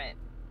government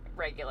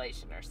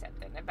regulation or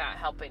something about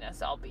helping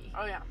us all be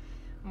Oh, yeah.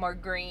 more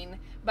green.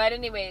 But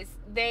anyways,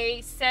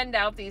 they send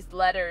out these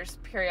letters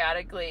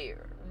periodically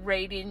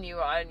rating you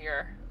on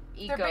your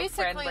They're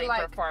basically eco-friendly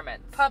like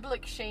performance.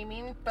 public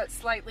shaming, but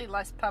slightly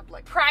less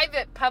public.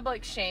 Private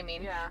public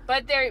shaming. Yeah.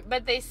 But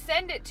they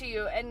send it to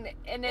you and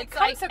it's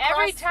comes like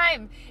every across-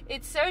 time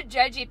it's so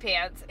judgy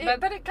pants.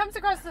 But it comes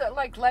across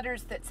like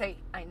letters that say,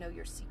 "I know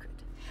your secret."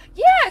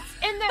 Yes,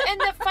 and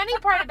the funny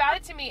part about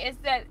it to me is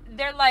that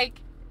they're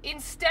like,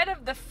 instead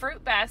of the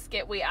fruit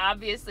basket we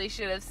obviously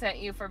should have sent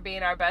you for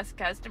being our best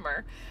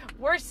customer,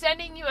 we're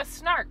sending you a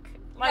snark.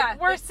 Like, Yeah,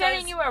 we're it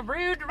sending says- you a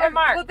rude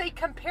remark. Well, they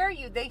compare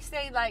you. They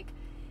say like,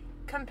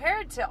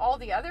 compared to all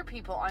the other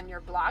people on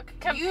your block,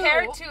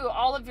 Compared to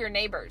all of your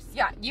neighbors.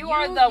 Yeah, You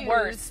are the use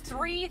worst.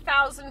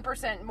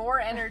 3,000% more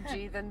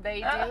energy than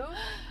they do.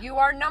 You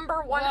are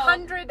number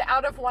 100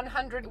 out of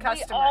 100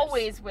 customers. We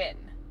always win.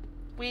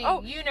 We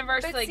Oh,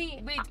 universally, but see,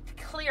 we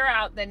clear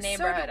out the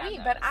neighborhood. So do we,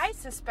 on but those. I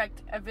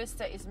suspect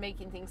Avista is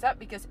making things up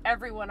because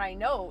everyone I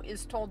know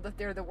is told that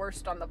they're the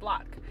worst on the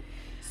block.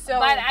 So,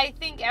 But I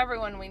think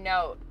everyone we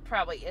know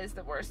probably is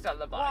the worst on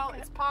the block. well,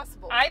 it's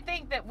possible. I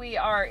think that we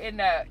are in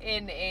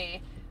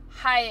a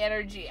high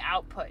energy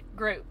output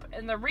group,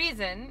 and the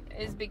reason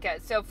is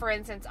because, so for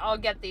instance, I'll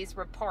get these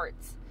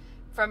reports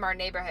from our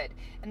neighborhood,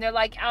 and they're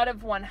like out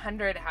of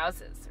 100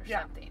 houses or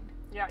Yeah. something.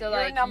 yeah, They're you're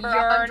like, number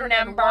your 101.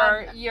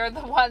 number, you're the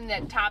one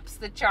that tops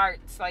the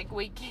charts. Like,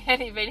 we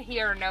can't even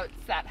hear notes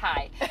that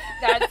high.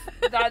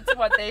 That's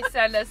what they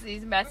send us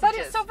these messages. But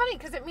it's so funny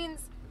because it means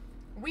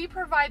we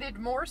provided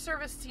more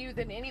service to you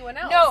than anyone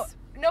else.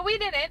 No, we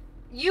didn't.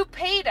 You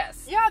paid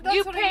us. Yeah, that's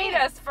you what I paid mean.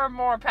 us for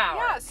more power.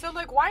 Yeah, so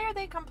like, why are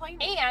they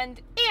complaining?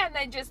 And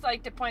I'd just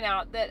like to point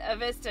out that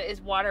Avista is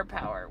water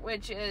power,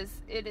 which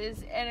is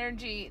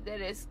energy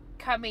that is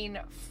coming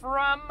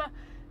from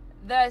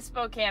the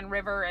Spokane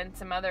River and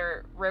some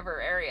other river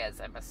areas,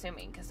 I'm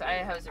assuming, because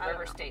Idaho's a I don't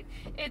river know. state.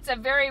 It's a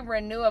very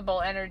renewable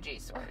energy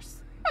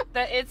source.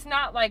 It's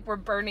not like we're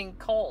burning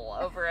coal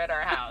over at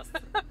our house.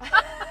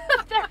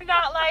 They're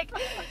not like...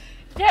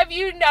 Have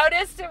you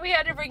noticed that we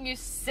had to bring you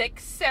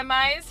 6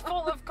 semis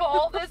full of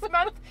coal this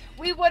month?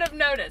 We would have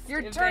noticed.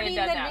 You're if they turning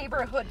had the done that.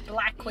 neighborhood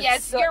black with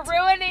Yes, soot. you're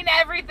ruining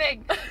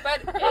everything.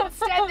 But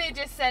instead, they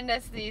just send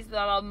us these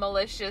little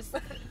malicious,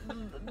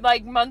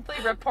 like,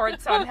 monthly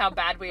reports on how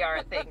bad we are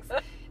at things.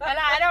 And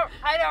I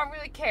don't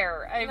really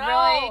care. I No.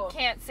 really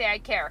can't say I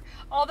care.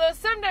 Although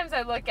sometimes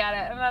I look at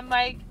it and I'm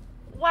like,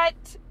 what?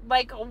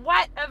 Like,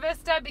 what,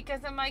 Avista?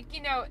 Because I'm like,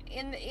 you know,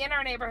 in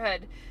our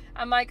neighborhood,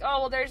 I'm like,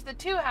 oh, well, there's the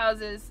 2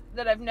 houses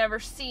that I've never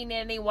seen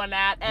anyone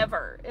at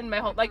ever in my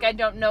whole, like, I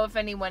don't know if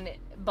anyone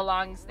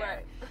belongs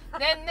there.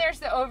 Then there's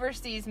the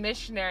overseas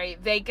missionary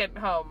vacant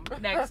home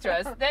next to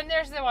us. Then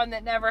there's the one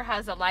that never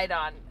has a light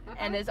on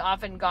and is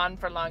often gone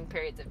for long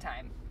periods of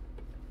time.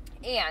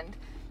 And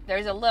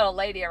there's a little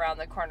lady around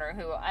the corner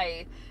who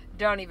I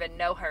don't even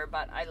know her,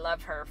 but I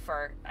love her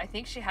for, I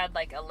think she had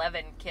like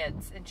 11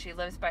 kids and she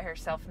lives by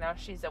herself now.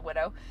 She's a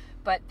widow.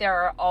 But there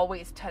are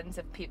always tons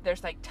of people.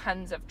 There's like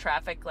tons of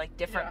traffic, like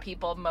different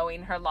people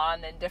mowing her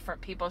lawn and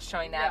different people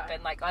showing up. Yeah.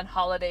 And like on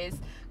holidays,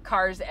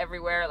 cars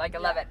everywhere. Like, I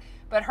love Yeah. it.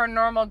 But her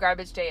normal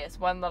garbage day is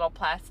one little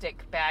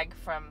plastic bag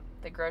from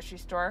the grocery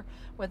store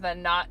with a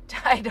knot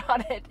tied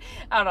on it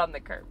out on the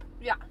curb.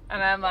 Yeah.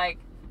 And I'm like,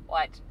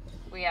 what?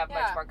 We have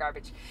Yeah. much more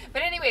garbage.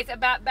 But anyways,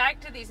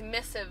 back to these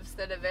missives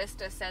that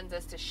Avista sends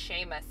us to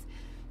shame us.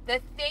 The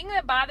thing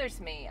that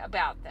bothers me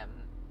about them,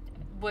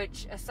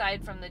 which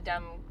aside from the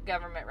dumb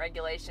government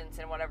regulations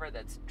and whatever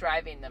that's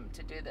driving them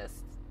to do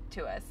this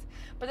to us.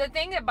 But the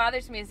thing that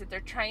bothers me is that they're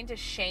trying to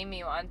shame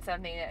you on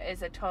something that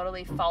is a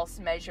totally false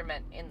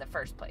measurement in the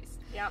first place.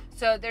 Yeah.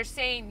 So they're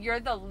saying you're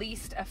the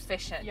least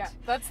efficient. Yeah,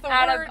 that's the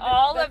out word of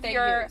all that of they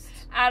your used.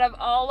 out of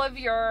all of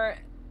your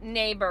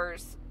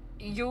neighbors,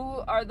 you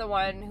are the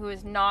one who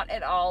is not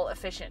at all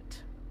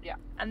efficient. Yeah.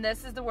 And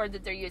this is the word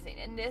that they're using.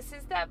 And this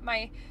is that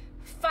my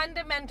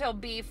fundamental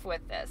beef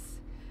with this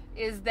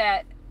is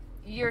that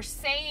you're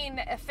saying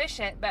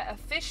efficient, but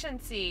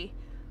efficiency,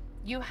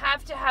 you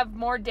have to have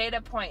more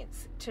data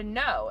points to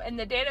know. And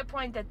the data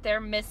point that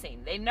they're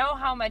missing, they know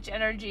how much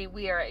energy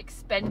we are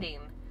expending,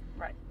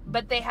 Right.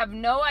 but they have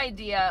no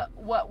idea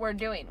what we're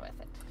doing with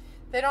it.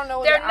 They don't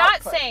know. They're the not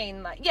output.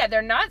 saying like, yeah,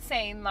 they're not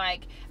saying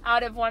like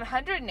out of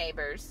 100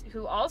 neighbors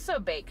who also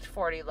baked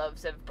 40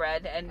 loaves of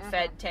bread and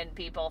fed 10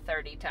 people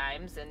 30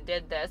 times and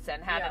did this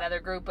and had Yeah. another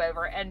group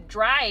over and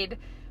dried,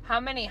 how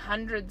many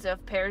hundreds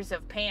of pairs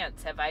of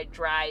pants have I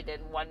dried in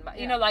one month?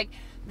 You know, like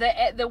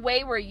the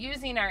way we're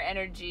using our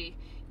energy,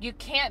 you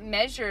can't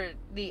measure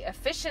the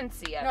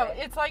efficiency of No, it.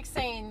 it's like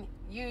saying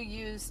you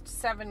used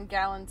 7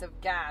 gallons of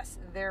gas,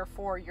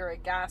 therefore you're a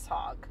gas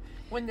hog.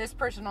 When this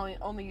person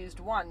only used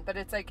 1, but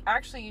it's like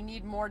actually you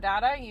need more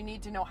data. You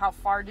need to know how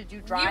far did you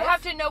drive. You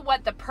have to know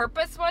what the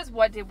purpose was.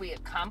 What did we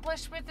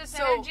accomplish with this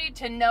So- energy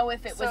to know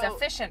if it was so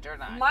efficient or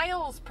not?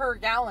 Miles per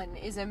gallon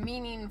is a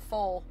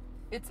meaningful.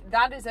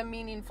 That is a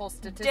meaningful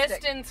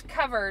statistic Distance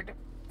covered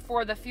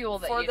for the fuel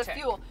that for you the took.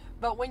 fuel.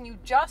 But when you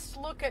just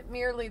look at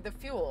merely the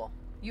fuel,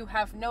 you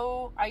have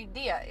no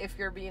idea if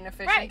you're being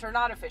efficient Right. or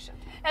not efficient.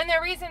 And the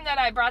reason that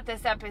I brought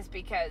this up is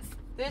because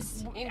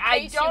This, in I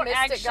case don't you missed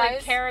actually it,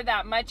 guys, care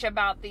that much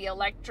about the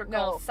electrical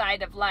No.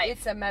 side of life.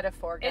 It's a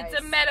metaphor, guys. It's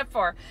a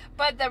metaphor,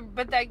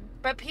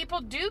 but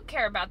people do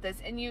care about this,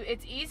 and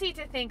it's easy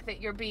to think that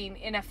you're being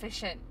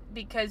inefficient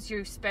because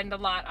you spend a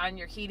lot on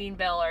your heating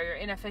bill, or you're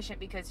inefficient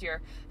because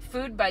your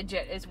food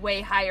budget is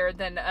way higher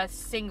than a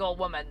single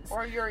woman's,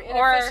 Or you're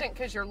inefficient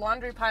because your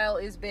laundry pile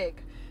is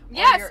big.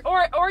 Yes,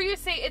 or you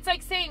say, it's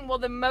like saying, well,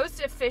 the most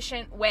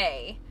efficient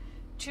way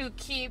to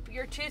keep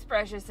your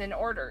toothbrushes in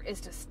order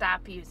is to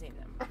stop using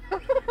them.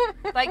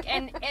 Like,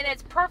 and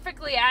it's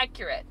perfectly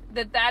accurate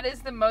that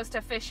is the most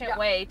efficient Yeah.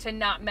 way to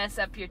not mess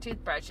up your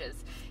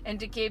toothbrushes and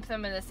to keep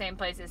them in the same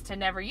place is to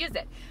never use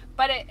it.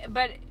 But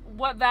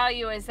what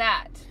value is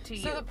that to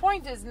you? So the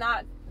point is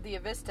not the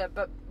Avista,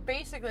 but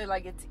basically,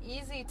 like, it's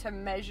easy to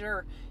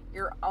measure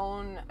your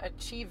own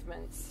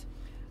achievements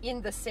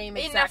in the same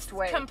in exact a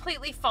way.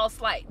 completely false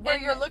light. Where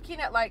And you're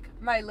looking at, like,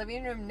 my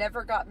living room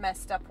never got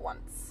messed up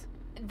once.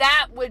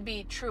 that would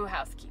be true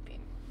housekeeping.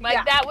 Like,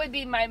 Yeah. that would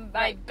be my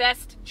Right.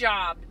 best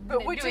job.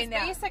 But which doing is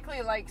that.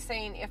 basically like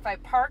saying if I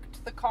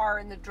parked the car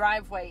in the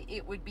driveway,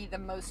 it would be the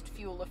most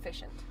fuel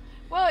efficient.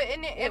 Well,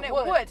 and it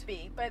would. would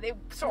be, but it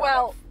sort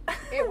Well, of.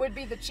 it would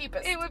be the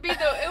cheapest. It would be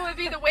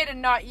the way to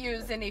not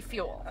use any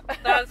fuel.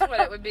 That's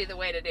what it would be the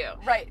way to do.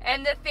 Right.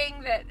 And the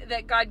thing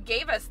that God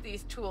gave us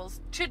these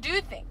tools to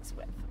do things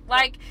with.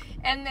 Like,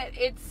 and that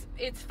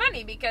it's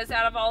funny because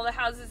out of all the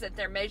houses that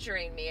they're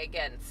measuring me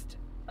against,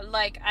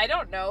 like, I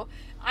don't know,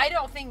 I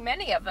don't think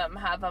many of them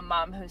have a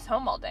mom who's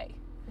home all day.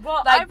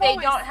 Well, Like, I've they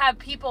always, don't have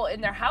people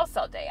in their house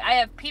all day. I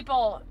have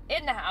people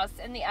in the house,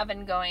 in the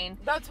oven going,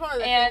 That's one of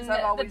the and things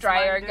I've always the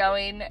dryer wondered.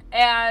 going,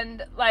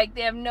 and like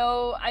they have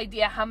no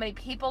idea how many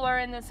people are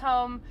in this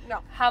home.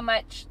 No. How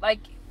much, like,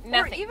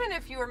 nothing. Or even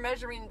if you were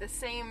measuring the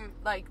same,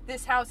 like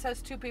this house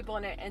has 2 people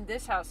in it and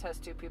this house has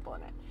 2 people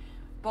in it.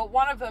 But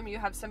one of them you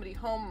have somebody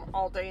home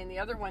all day and the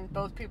other one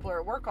both people are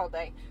at work all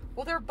day.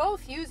 Well, they're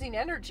both using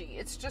energy.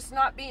 It's just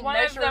not being One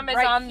of measured them is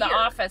right on the here.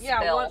 office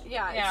bill.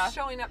 Yeah. It's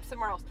showing up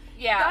somewhere else.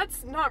 Yeah.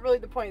 That's not really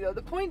the point, though.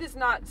 The point is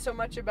not so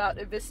much about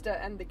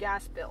Avista and the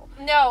gas bill.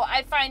 No,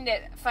 I find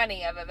it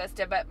funny of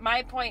Avista, but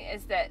my point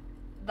is that,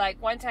 like,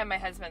 one time my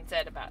husband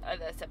said about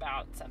this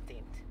about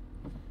something.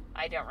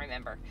 I don't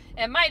remember.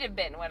 It might have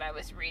been when I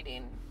was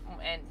reading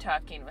and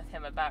talking with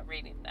him about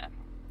reading the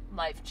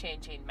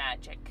Life-Changing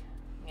Magic,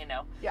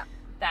 Yeah.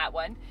 that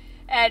one.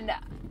 And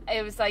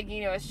it was like,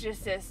 it's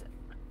just this,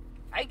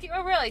 I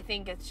really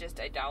think it's just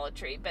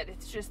idolatry, but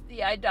it's just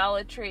the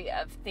idolatry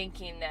of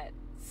thinking that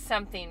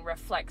something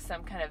reflects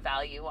some kind of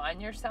value on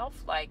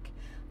yourself, like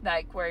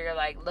where you're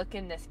like, look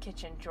in this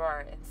kitchen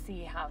drawer and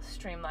see how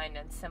streamlined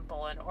and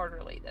simple and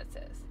orderly this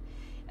is.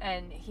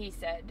 And he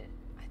said,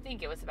 I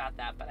think it was about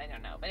that, but I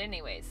don't know. But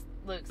anyways,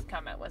 Luke's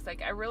comment was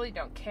like, I really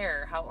don't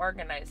care how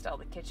organized all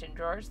the kitchen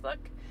drawers look.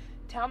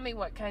 Tell me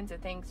what kinds of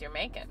things you're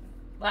making.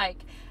 Like,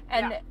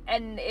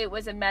 and it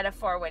was a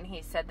metaphor when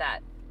he said that,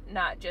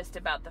 not just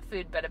about the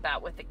food, but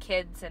about with the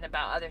kids and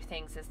about other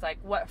things. It's like,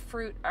 what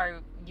fruit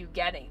are you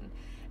getting?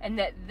 And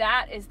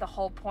that is the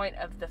whole point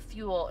of the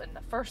fuel in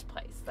the first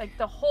place. Like,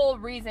 the whole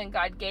reason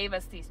God gave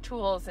us these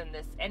tools and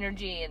this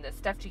energy and this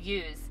stuff to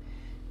use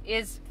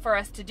is for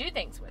us to do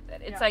things with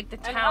it. It's like the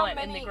And talent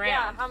in the ground.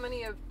 Yeah, how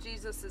many of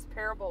Jesus's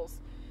parables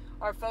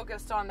are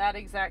focused on that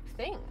exact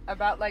thing?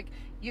 About, like,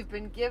 you've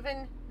been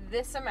given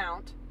this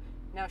amount,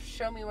 Now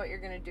show me what you're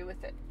going to do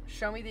with it.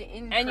 Show me the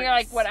increase. And you're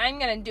like, what I'm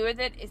going to do with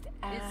it is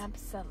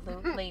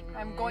absolutely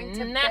I'm going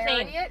to nothing.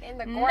 bury it in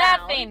the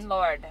ground. Nothing,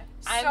 Lord.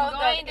 I'm so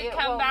going that to it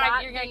come will back.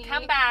 not You're going to be-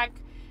 come back,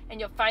 and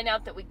you'll find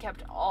out that we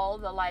kept all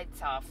the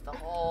lights off the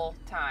whole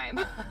time.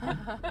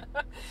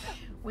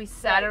 We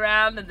sat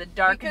around in the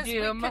dark Because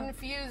doom. we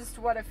confused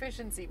what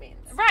efficiency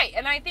means. Right,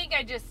 and I think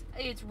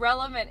it's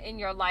relevant in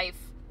your life,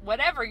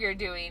 whatever you're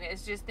doing,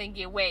 is just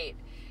thinking, wait,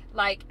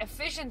 like,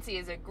 efficiency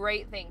is a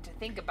great thing to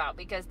think about,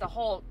 because the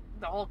whole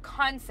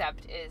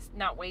concept is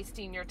not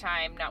wasting your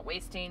time, not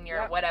wasting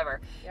your whatever.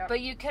 Yep.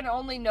 But you can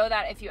only know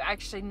that if you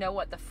actually know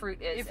what the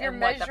fruit is If you're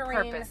and what the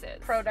measuring purpose is.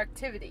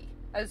 productivity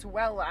as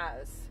well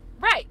as...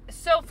 Right.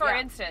 So, for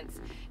Yeah. instance,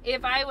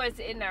 if I was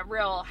in a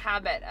real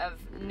habit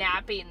of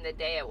napping the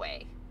day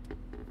away,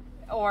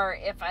 or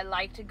if I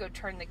like to go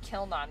turn the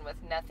kiln on with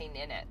nothing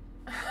in it,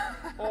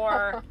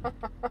 or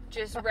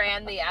just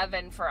ran the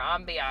oven for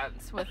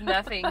ambiance with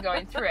nothing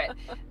going through it,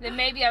 then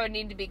maybe I would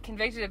need to be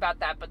convicted about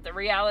that. But the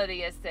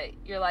reality is that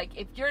you're like,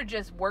 if you're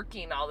just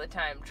working all the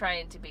time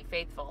trying to be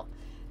faithful,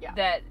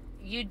 that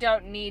you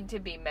don't need to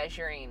be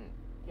measuring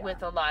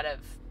with a lot of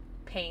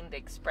pained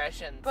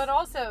expressions. But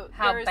also,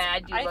 how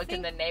bad you look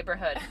in the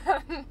neighborhood.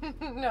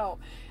 No.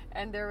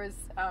 And there was,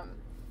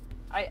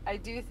 I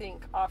do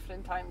think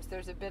oftentimes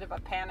there's a bit of a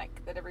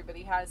panic that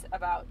everybody has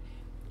about,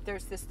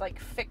 there's this like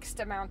fixed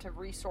amount of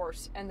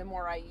resource, and the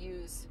more I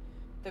use,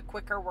 the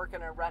quicker we're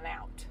going to run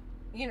out.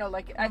 You know,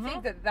 like, I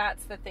think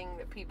that's the thing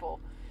that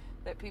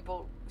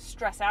people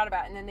stress out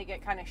about, and then they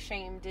get kind of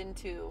shamed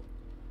into,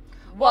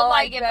 well,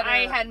 like if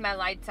I had my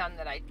lights on,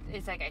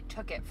 it's like I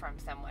took it from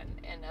someone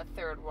in a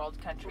third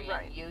world country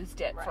and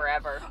used it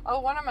forever. Oh,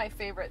 one of my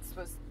favorites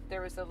was,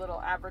 there was a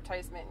little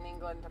advertisement in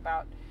England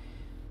about,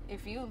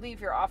 if you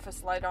leave your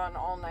office light on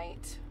all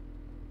night,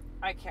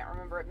 I can't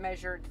remember, it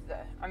measured the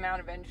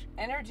amount of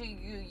energy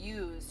you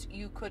used.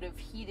 You could have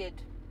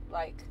heated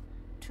like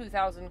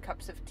 2,000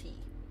 cups of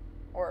tea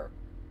or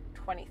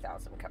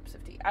 20,000 cups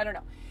of tea. I don't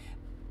know.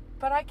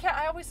 But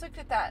I always looked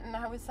at that and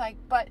I was like,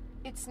 but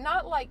it's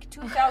not like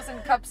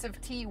 2,000 cups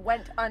of tea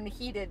went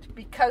unheated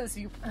because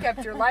you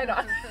kept your light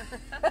on.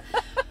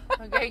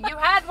 Okay, you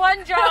had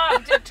one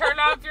job to turn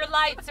off your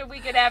light so we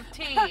could have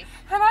tea.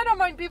 And I don't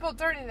mind people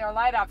turning their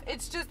light off.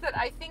 It's just that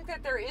I think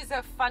that there is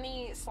a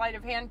funny sleight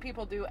of hand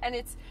people do. And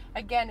it's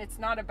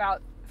not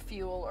about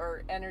fuel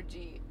or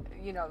energy,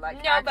 you know,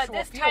 like no, but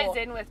this fuel. ties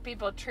in with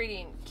people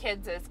treating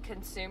kids as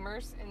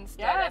consumers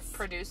instead of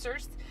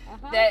producers.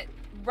 Mm-hmm. That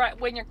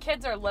when your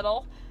kids are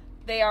little,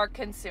 they are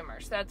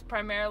consumers. That's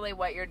primarily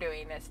what you're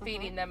doing, is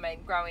feeding them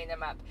and growing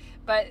them up.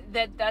 But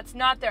that's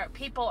not their,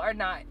 people are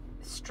not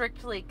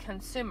strictly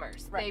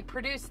consumers. Right. They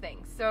produce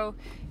things. So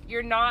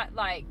you're not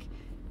like,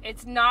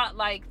 it's not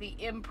like the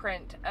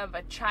imprint of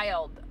a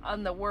child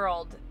on the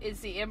world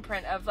is the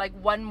imprint of like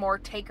one more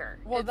taker.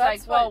 Well, it's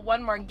that's like,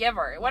 one more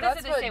giver. What does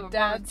it say? We're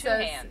born with two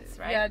says, hands,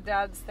 right? Yeah,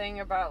 Dad's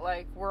thing about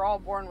like, we're all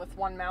born with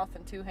one mouth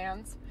and two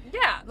hands.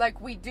 Yeah. Like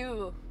we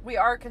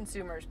are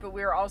consumers, but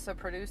we are also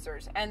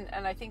producers. And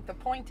I think the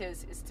point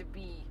is to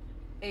be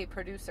a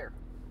producer.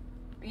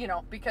 You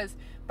know, because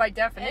by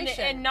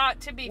definition, and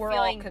not to be we're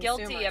feeling all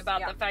guilty consumers,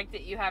 about the fact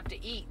that you have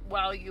to eat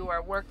while you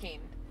are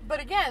working. But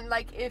again,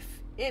 like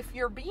if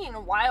you're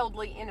being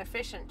wildly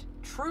inefficient,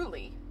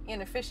 truly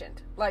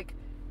inefficient, like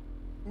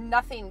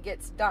nothing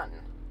gets done,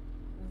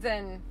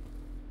 then,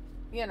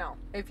 you know,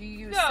 if you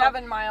use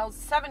 7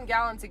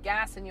 gallons of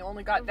gas and you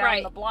only got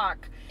down the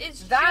block,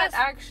 that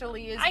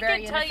actually is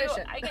very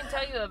inefficient. I can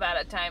tell you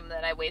about a time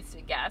that I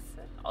wasted gas.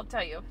 I'll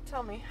tell you.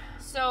 Tell me.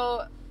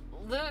 So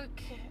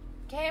Luke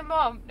came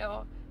home.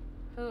 No,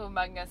 who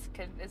among us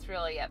is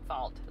really at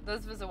fault?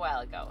 This was a while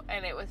ago,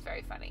 and it was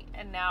very funny.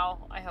 And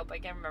now I hope I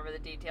can remember the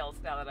details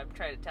now that I'm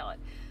trying to tell it.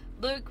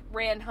 Luke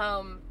ran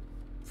home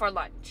for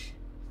lunch.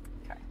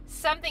 Okay.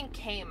 Something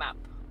came up,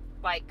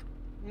 like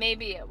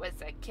maybe it was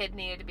a kid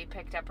needed to be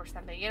picked up or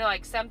something. You know,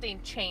 like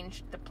something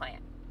changed the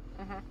plan.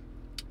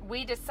 Mm-hmm.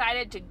 We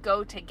decided to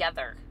go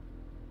together.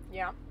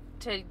 Yeah.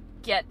 To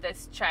get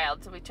this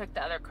child, so we took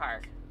the other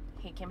car.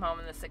 He came home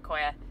in the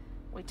Sequoia.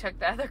 We took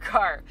the other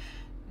car.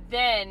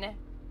 Then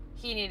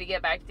he needed to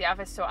get back to the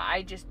office, so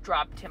I just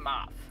dropped him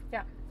off.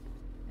 Yeah.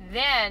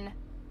 Then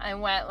I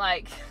went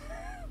like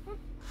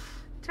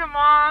to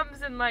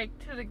Mom's and like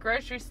to the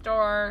grocery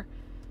store,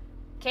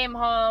 came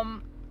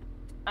home,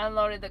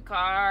 unloaded the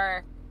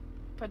car,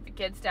 put the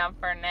kids down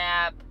for a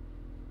nap,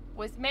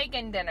 was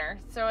making dinner.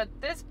 So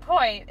at this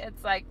point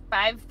it's like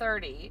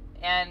 5:30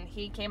 and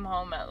he came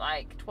home at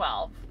like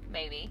 12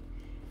 maybe.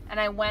 And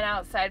I went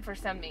outside for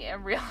something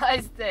and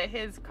realized that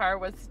his car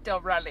was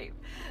still running.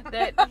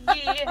 That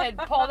he had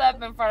pulled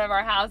up in front of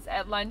our house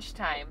at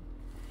lunchtime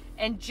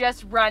and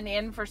just run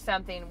in for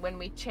something when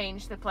we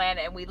changed the plan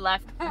and we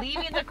left,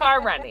 leaving the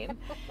car running.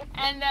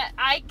 And that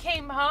I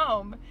came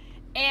home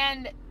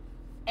and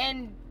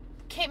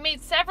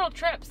made several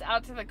trips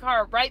out to the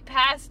car right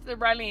past the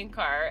running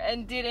car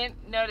and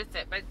didn't notice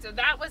it. But so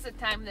that was a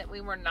time that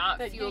we were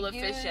not fuel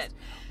efficient.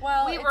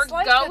 Well, we were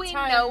like going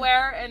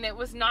nowhere and it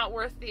was not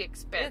worth the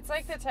expense. It's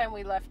like the time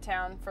we left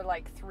town for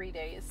like 3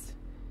 days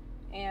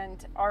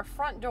and our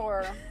front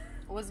door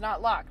was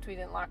not locked. We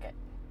didn't lock it.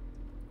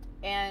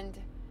 And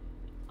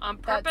On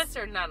purpose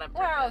or not on purpose?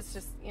 well, it's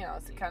just,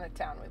 it's the kind of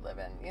town we live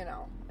in,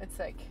 It's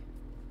like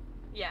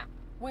Yeah.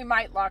 we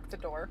might lock the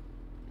door,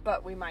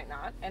 but we might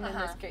not. And in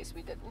this Uh-huh. case,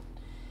 we didn't.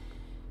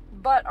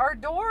 But our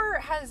door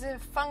has a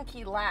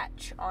funky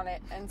latch on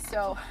it, and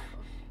so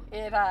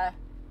it,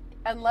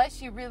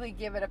 unless you really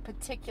give it a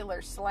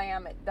particular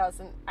slam, it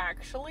doesn't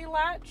actually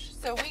latch.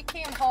 So we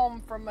came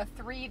home from a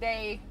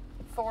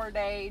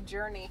 4-day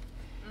journey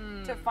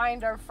to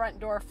find our front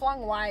door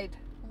flung wide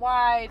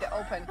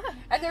open,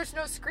 and there's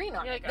no screen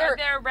on You're it. like, are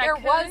there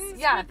raccoons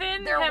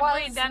within? There Have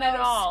was we done no it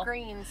all?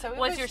 screen. So it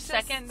Was your just-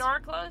 second door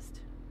closed?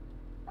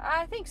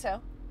 I think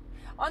so.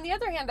 On the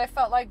other hand, I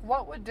felt like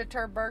what would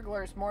deter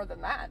burglars more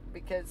than that?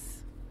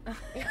 Because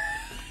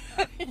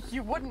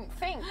you wouldn't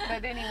think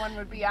that anyone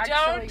would be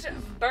actually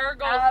Don't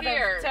burgle out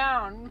here. of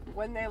town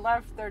when they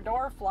left their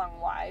door flung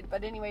wide.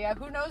 But anyway,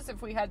 who knows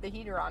if we had the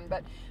heater on?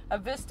 But a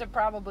Vista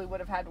probably would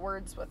have had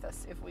words with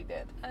us if we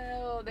did.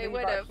 Oh, they Leave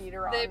would our have.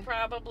 heater They on.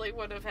 probably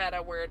would have had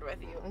a word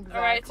with you. Exactly.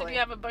 All right, so do you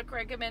have a book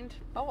recommend?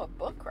 Oh, a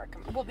book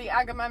recommend. Well, the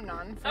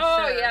Agamemnon for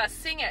Oh, sure. yeah,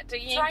 sing it to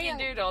Try Yankee and-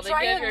 Doodle to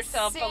try give and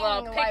yourself a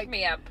little sing,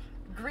 pick-me-up.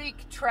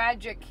 Greek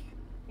tragic,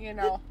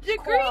 The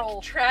choral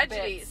Greek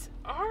tragedies bits.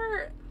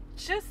 are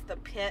just the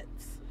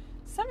pits.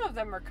 Some of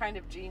them are kind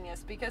of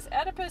genius because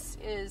Oedipus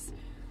is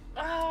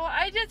Oh,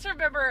 I just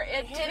remember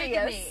Antigone.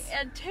 Hideous.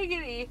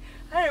 Antigone.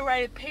 I had to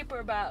write a paper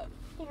about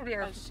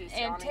she's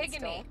yawning Antigone.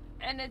 still.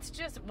 And it's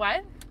just,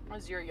 what?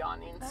 Was your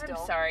yawning still?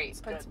 I'm sorry. It's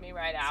It puts good. me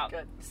right It's out.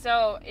 good.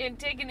 So,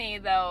 Antigone,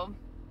 though,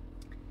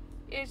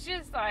 it's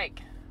just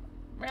like,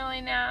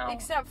 really now?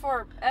 Except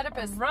for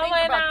Oedipus. Rolling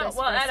Think about out. this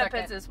Well, for a Oedipus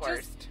second. is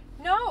worst.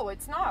 No,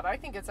 it's not. I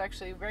think it's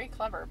actually very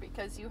clever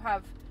because you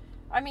have,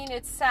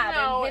 it's sad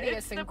No, and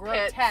hideous it's and the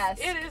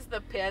grotesque. Pits. It is the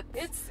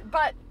pits.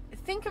 But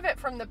think of it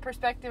from the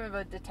perspective of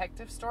a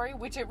detective story,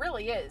 which it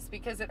really is,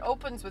 because it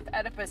opens with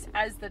Oedipus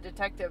as the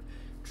detective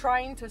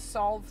trying to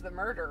solve the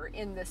murder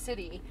in the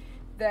city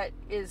that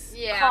is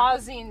Yeah.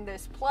 causing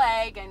this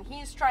plague, and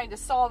he's trying to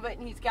solve it,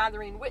 and he's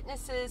gathering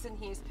witnesses, and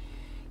he's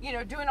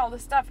doing all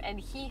this stuff, and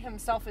he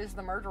himself is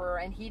the murderer,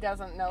 and he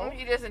doesn't know.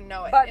 He doesn't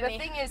know it. But and the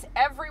thing is,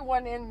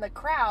 everyone in the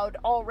crowd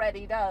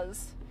already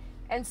does.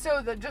 And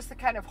so the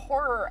kind of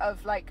horror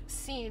of like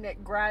seeing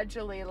it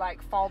gradually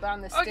like fall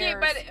down the stairs.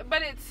 Okay,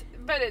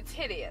 but it's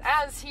hideous.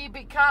 As he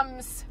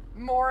becomes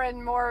more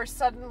and more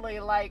suddenly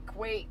like,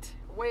 wait,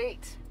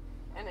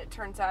 and it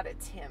turns out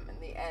it's him in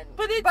the end.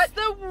 But it's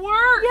the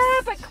worst.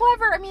 Yeah, but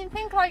clever. I mean,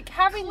 think like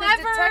having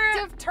Clever. the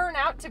detective turn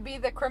out to be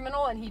the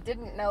criminal and he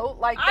didn't know.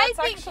 Like that's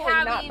I think actually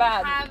not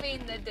bad.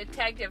 having the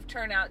detective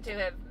turn out to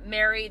have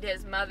married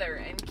his mother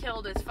and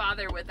killed his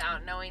father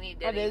without knowing he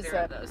did either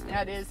of those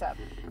things.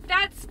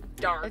 That's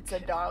dark. It's a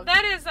dog.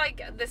 That is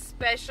like the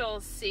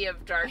special sea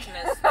of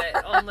darkness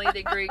that only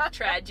the Greek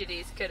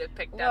tragedies could have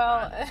picked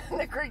up on. Well,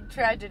 the Greek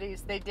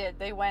tragedies, they did.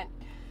 They went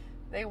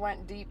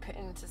deep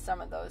into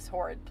some of those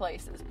horrid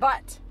places.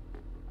 But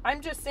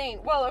I'm just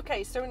saying, well,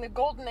 okay, so in the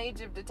golden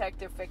age of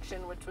detective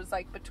fiction, which was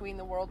like between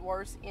the world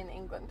wars in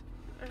England,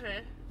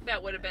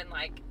 That would have been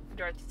like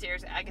Dorothy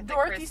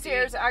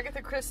Sayers,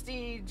 Agatha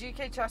Christie,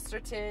 G.K.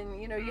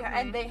 Chesterton,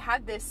 and they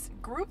had this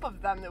group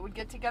of them that would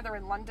get together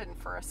in London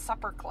for a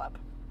supper club.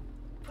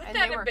 Would And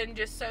that they have were- been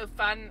just so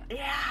fun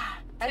Yeah.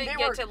 to And they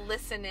get were, to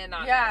listen in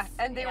on yeah, this?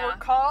 and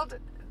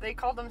they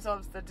called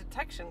themselves the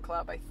Detection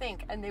Club, I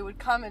think, and they would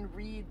come and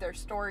read their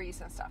stories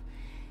and stuff.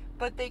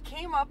 But they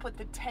came up with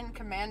the 10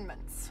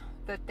 Commandments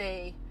that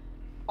they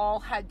all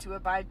had to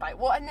abide by.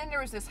 Well, and then there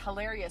was this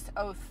hilarious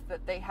oath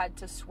that they had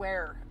to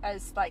swear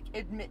as like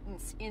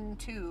admittance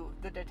into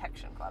the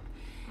Detection Club.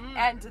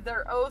 And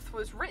their oath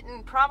was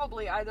written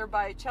probably either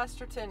by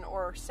Chesterton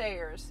or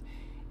Sayers.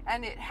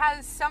 And it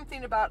has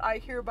something about, I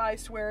hereby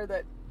swear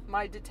that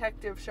my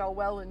detective shall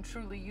well and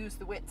truly use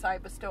the wits I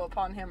bestow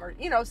upon him, or,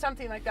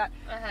 something like that.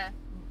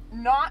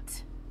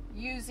 Not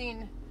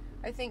using,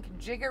 I think,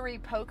 jiggery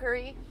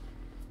pokery,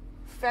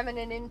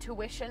 feminine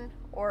intuition,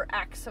 or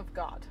acts of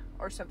God,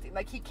 or something.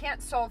 Like, he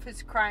can't solve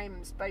his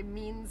crimes by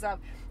means of...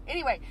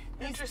 Anyway,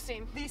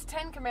 Interesting. These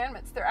 10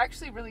 Commandments, they're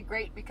actually really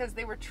great because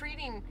they were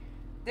treating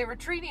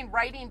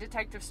writing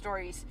detective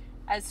stories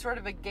as sort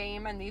of a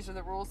game, and these are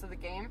the rules of the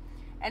game.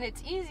 And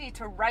it's easy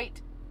to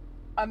write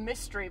a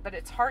mystery, but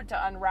it's hard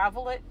to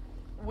unravel it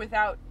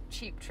without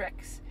cheap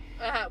tricks.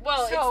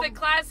 Well, So- it's the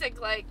classic,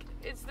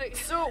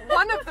 So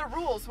one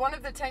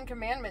of the 10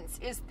 Commandments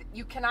is that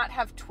you cannot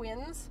have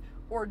twins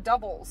or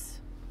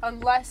doubles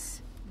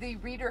unless the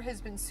reader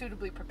has been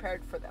suitably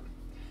prepared for them.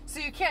 So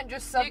you can't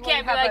just you suddenly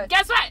can't be have like,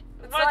 guess what?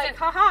 It's What's like, it?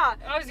 haha.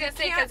 I was going to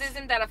say, because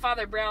isn't that a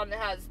Father Brown that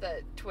has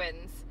the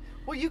twins?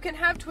 Well, you can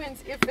have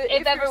twins if If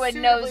you're everyone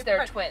suitably knows they're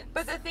prepared. twins.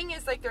 But the thing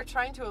is, like, they're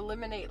trying to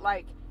eliminate,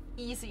 like,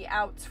 easy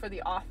outs for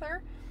the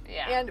author.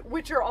 Yeah. And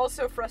which are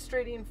also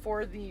frustrating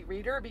for the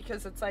reader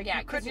because it's like, Yeah,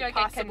 you 'cause couldn't you're like,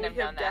 I couldn't possibly have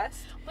done have that.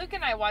 guessed. Luke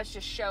and I watched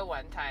a show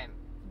one time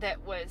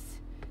that was,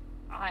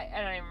 I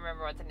don't even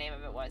remember what the name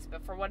of it was,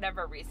 but for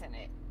whatever reason,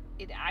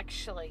 it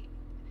actually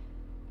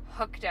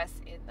hooked us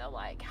in the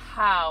like,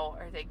 how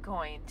are they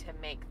going to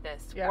make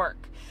this Yeah.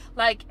 work?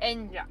 Like,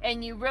 and Yeah.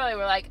 and you really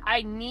were like,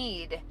 I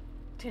need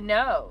to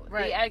know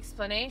Right. the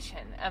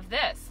explanation of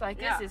this. Like,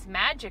 Yeah. this is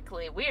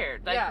magically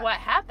weird. Like, Yeah. what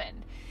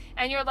happened?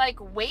 And you're like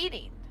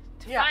waiting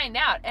to Yeah. find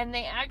out. And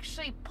they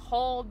actually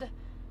pulled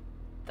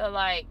the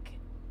like,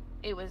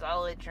 it was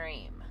all a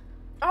dream.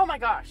 Oh my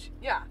gosh.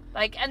 Yeah.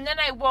 Like, and then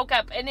I woke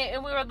up and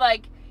we were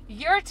like,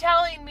 you're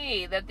telling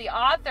me that the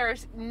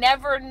authors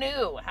never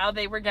knew how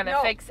they were going to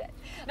No. fix it.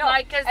 No.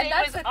 Like, because And it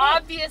that's was the thing.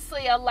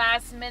 obviously a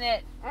last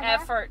minute Mhm.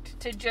 effort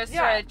to just Yeah.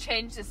 sort of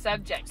change the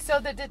subject. So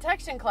the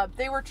Detection Club,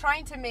 they were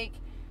trying to make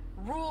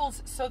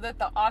rules so that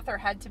the author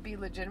had to be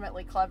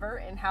legitimately clever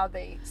in how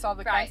they solve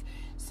the crimes. Right.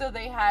 So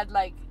they had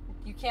like,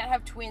 you can't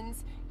have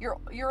twins.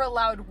 You're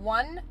allowed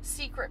one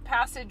secret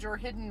passage or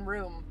hidden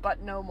room, but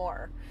no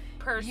more.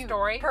 Per You-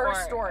 story? per or-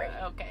 story.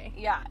 Okay.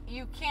 Yeah,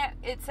 you can't.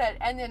 It said,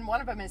 and then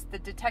one of them is the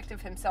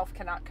detective himself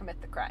cannot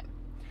commit the crime.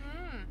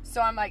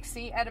 So I'm like,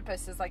 see,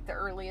 Oedipus is like the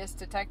earliest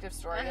detective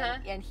story, Uh-huh.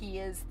 and he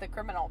is the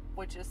criminal,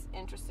 which is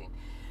interesting.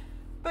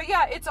 But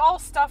yeah, it's all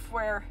stuff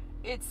where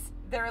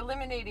they're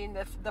eliminating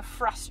the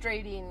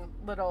frustrating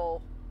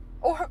little,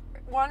 or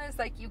one is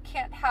like you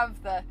can't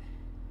have the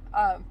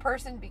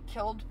person be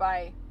killed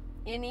by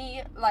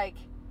any like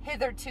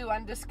hitherto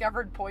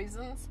undiscovered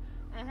poisons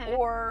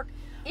or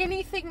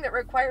anything that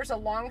requires a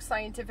long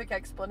scientific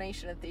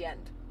explanation at the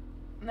end.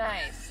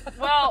 Nice.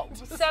 Well,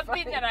 Just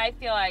something funny. that I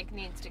feel like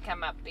needs to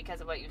come up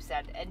because of what you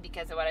said and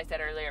because of what I said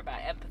earlier about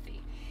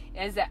empathy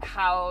is that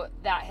how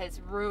that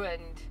has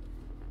ruined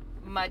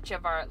much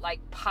of our like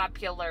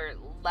popular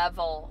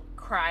level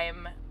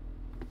crime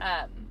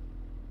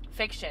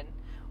fiction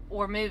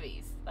or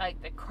movies,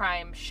 like the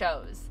crime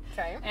shows.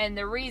 Okay. And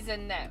the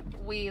reason that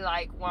we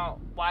like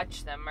won't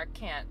watch them or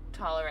can't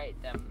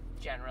tolerate them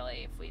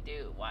generally if we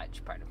do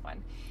watch part of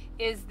one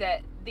is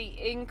that the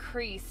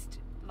increased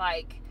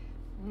like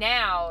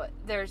now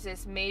there's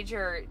this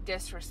major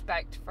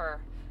disrespect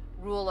for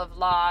rule of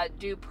law,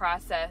 due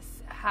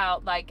process,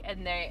 how like,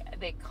 and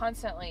they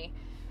constantly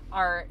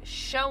are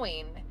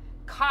showing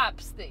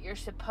cops that you're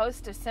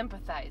supposed to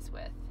sympathize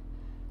with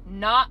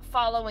not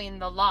following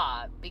the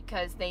law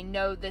because they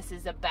know this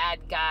is a bad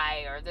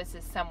guy or this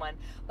is someone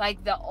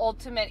like the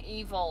ultimate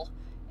evil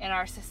in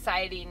our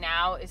society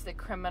now is the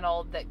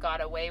criminal that got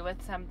away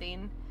with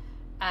something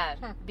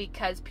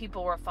because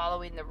people were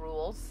following the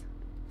rules.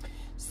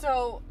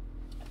 So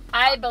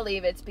I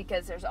believe it's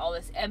because there's all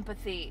this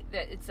empathy,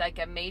 that it's like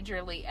a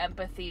majorly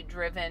empathy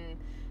driven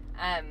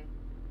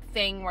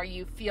thing where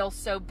you feel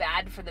so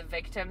bad for the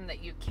victim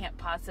that you can't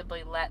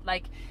possibly let,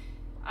 like,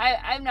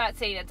 I'm not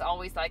saying it's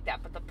always like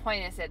that, but the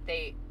point is that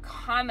they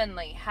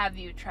commonly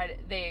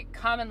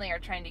are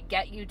trying to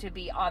get you to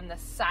be on the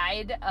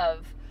side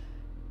of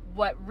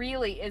what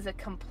really is a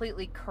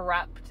completely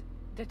corrupt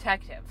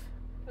detective.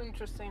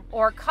 interesting.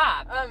 Or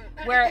cop, Um,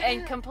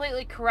 and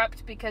completely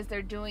corrupt because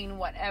they're doing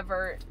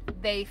whatever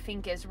they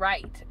think is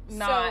right,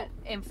 not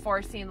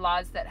enforcing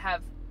laws that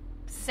have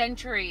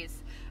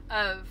centuries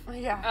of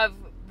Yeah. of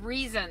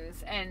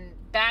reasons and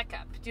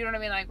backup. Do you know what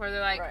I mean? Like where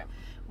they're like, Right.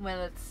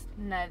 well, it's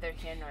neither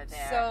here nor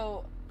there.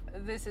 So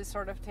this is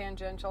sort of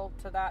tangential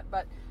to that,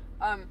 but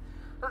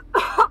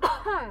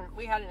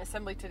we had an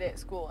assembly today at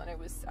school, and it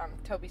was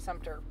Toby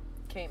Sumter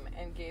came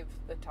and gave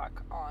the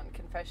talk on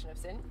confession of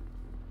sin.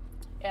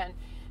 And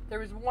there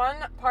was one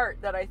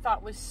part that I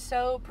thought was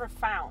so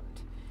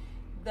profound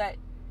that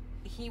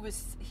he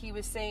was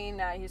saying,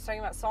 he was talking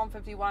about Psalm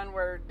 51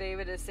 where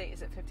David is saying,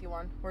 is it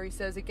 51? Where he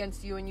says,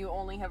 against you and you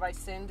only have I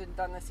sinned and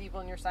done this evil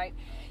in your sight.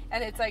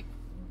 And it's like,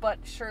 but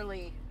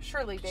surely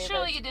David.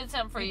 Surely you did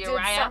something for you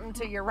Uriah. did something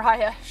to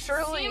Uriah.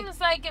 Surely.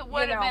 Seems like it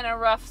would have know, been a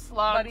rough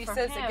slog But he for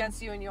says him.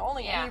 against you and you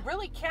only. Yeah. And he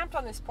really camped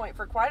on this point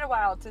for quite a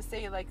while to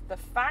say, like, the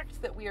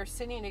fact that we are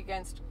sinning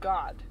against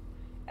God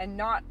and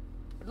not,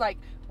 like,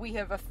 we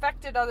have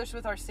affected others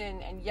with our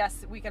sin, and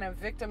yes, we can have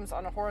victims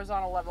on a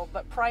horizontal level,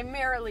 but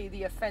primarily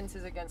the offense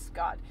is against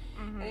God.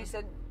 And he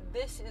said,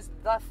 this is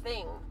the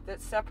thing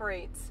that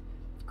separates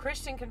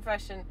Christian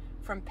confession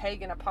from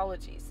pagan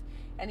apologies.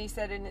 And he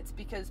said, and it's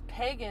because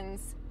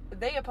pagans,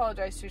 they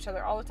apologize to each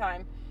other all the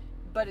time,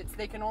 but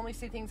they can only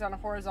see things on a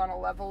horizontal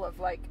level of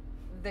like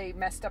they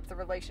messed up the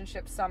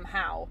relationship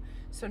somehow,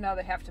 so now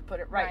they have to put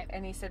it right. Right.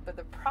 And he said, but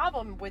the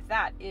problem with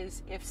that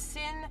is if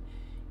sin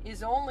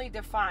is only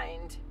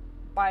defined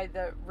by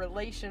the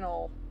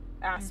relational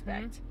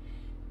aspect,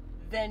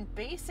 then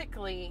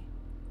basically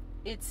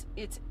it's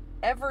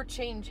ever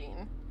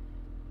changing,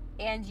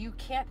 and you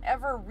can't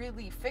ever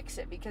really fix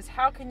it, because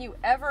how can you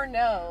ever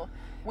know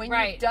when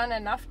Right. you've done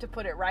enough to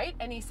put it right?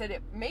 And he said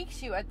it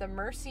makes you at the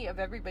mercy of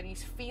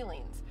everybody's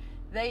feelings.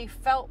 They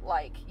felt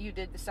like you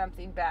did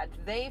something bad.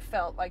 They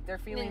felt like their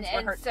feelings were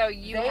and hurt. so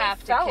you They have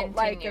to felt continue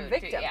like a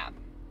victim. to, yeah.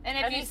 And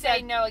if And you he say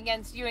said- no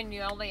against you and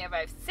you only have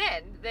I've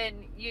sinned,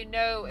 then you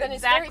know Then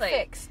exactly. it's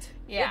very fixed.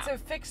 Yeah. It's a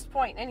fixed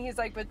point. And he's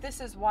like, but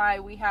this is why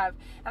we have,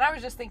 and I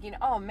was just thinking,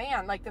 oh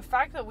man, like the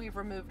fact that we've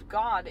removed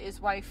God is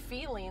why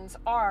feelings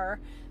are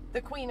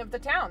the queen of the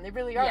town. They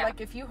really are. Yeah.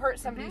 Like if you hurt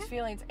somebody's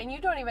feelings, and you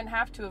don't even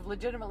have to have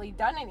legitimately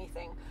done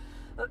anything,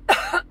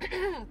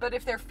 But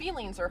if their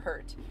feelings are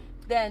hurt,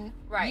 then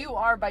Right. you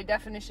are by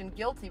definition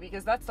guilty,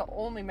 because that's the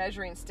only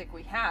measuring stick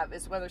we have,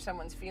 is whether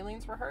someone's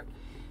feelings were hurt.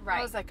 Right.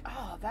 I was like,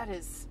 oh, that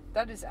is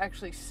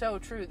actually so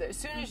true. That as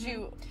soon as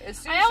you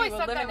I always you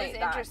thought that was eliminate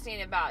that,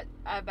 interesting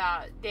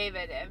about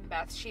David and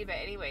Bathsheba,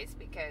 anyways,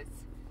 because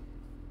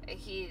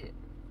he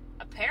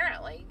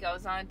apparently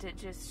goes on to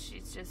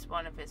she's just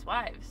one of his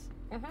wives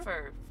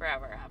for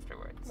forever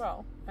afterwards.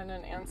 well, and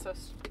an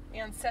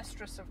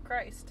ancestress of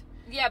Christ.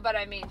 Yeah, but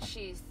I mean,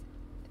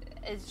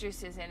 it's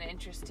just an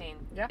interesting.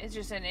 Yeah. It's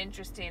just an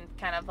interesting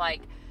kind of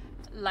like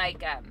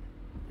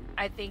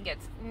I think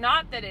it's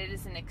not that it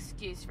is an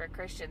excuse for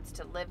Christians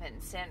to live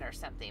in sin or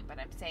something, but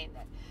I'm saying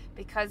that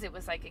because it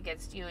was like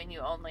against you and you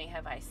only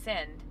have I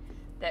sinned,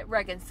 that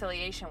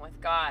reconciliation with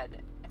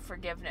God,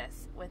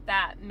 forgiveness with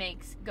that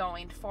makes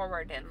going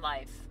forward in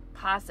life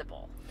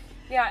possible.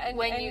 Yeah, and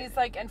When you- he's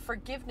like, and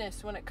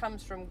forgiveness when it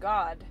comes from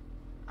God,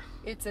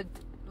 it's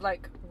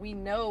like we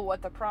know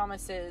what the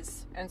promise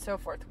is and so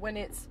forth. When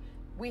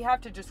we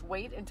have to just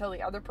wait until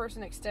the other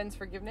person extends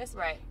forgiveness.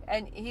 Right.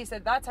 And he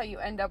said that's how you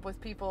end up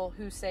with people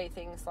who say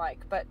things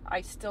like, but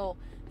I still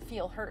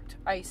feel hurt.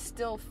 I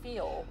still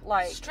feel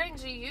like...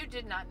 Strangely, you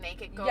did not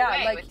make it go yeah,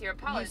 away like with your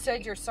apology. you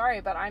said you're sorry,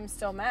 but I'm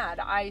still mad.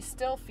 I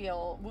still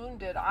feel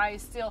wounded.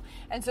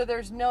 And so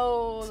there's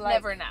no... It's like,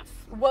 never enough.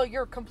 well,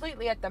 you're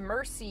completely at the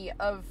mercy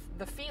of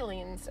the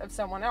feelings of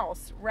someone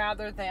else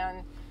rather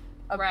than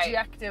Right.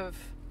 objective,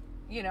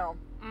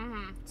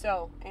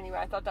 So, anyway,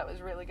 I thought that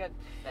was really good.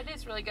 That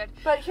is really good.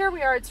 But here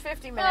we are. It's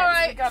 50 minutes. All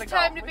right, we gotta it's go.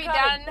 time to be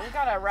done. We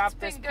gotta wrap It's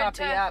this been good puppy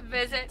to up.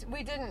 visit.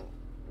 We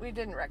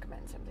didn't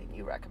recommend something.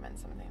 You recommend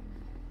something.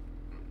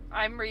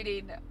 I'm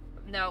reading,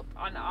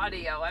 on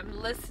audio. I'm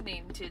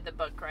listening to the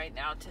book right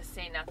now, To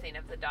Say Nothing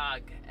of the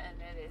Dog, and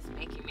it is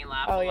making me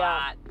laugh a Yeah.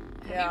 lot.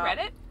 Have Yeah. you read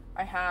it?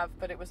 I have,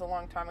 but it was a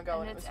long time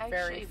ago, and it was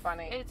very actually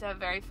funny. It's a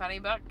very funny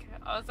book.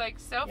 I was like,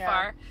 so Yeah.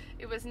 far,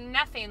 it was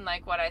nothing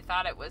like what I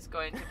thought it was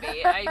going to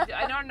be.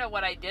 I don't know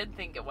what I did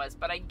think it was,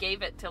 but I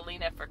gave it to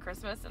Lena for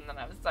Christmas, and then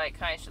I was like,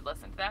 I should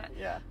listen to that.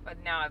 Yeah.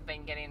 But now I've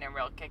been getting a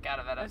real kick out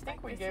of it. I was think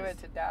like, we this gave is- it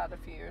to Dad a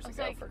few years I was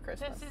ago like, for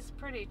Christmas. this is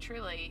pretty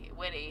truly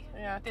witty.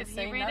 Yeah, Did to he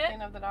say read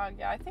nothing it? of the dog.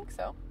 Yeah, I think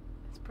so.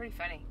 It's pretty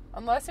funny.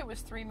 Unless it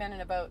was 3 Men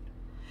in a Boat.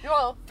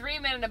 Well, 3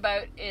 Men in a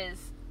Boat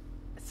is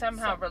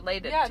somehow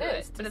related yeah, to it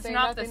is. but To it's say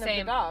not the nothing same.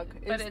 Of the dog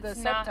but is it's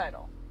the not-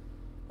 subtitle,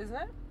 isn't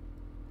it?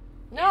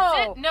 Is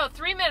No, it? No,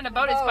 3 Men in a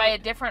Boat is by a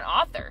different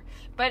author,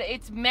 but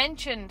it's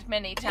mentioned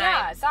many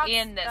times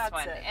in this that's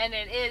one, it. and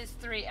it is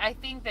 3. I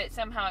think that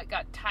somehow it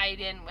got tied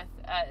in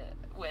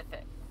with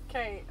it.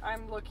 Okay,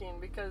 I'm looking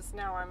because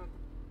now I'm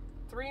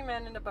 3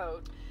 Men in a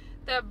Boat.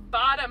 The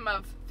bottom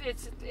of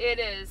it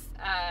is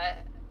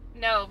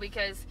no,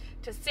 because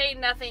To Say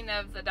Nothing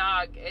of the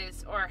Dog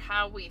is or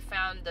How We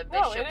Found the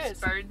No, it Bishop's is.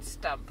 Bird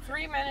Stump.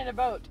 3 Men in a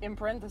Boat in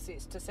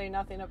parentheses to say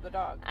nothing of the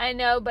dog. I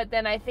know, but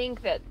then I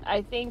think that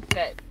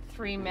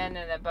 3 Men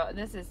in a Boat.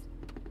 This is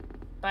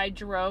by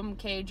Jerome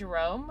K.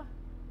 Jerome.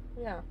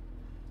 Yeah.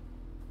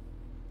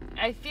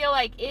 I feel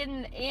like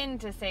in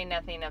To Say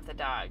Nothing of the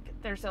Dog,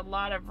 there's a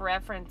lot of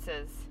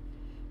references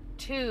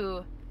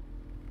to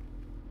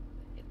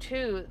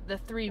the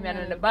 3 Men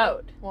in a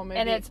Boat. Well, maybe.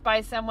 And it's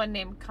by someone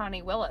named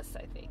Connie Willis,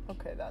 I think.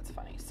 Okay, that's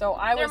funny. So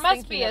I There was must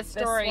thinking be a of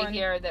this story one.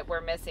 here that we're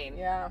missing.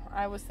 Yeah,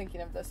 I was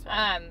thinking of this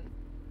one.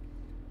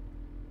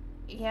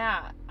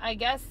 Yeah, I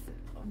guess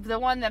the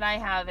one that I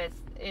have is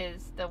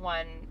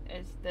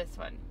this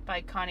one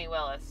by Connie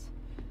Willis.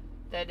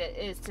 That it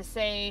is To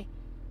Say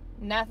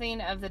Nothing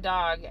of the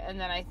Dog, and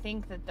then I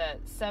think that the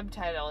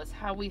subtitle is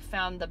How We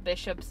Found the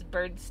Bishop's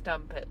Bird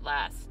Stump at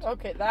Last.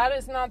 Okay, that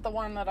is not the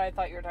one that I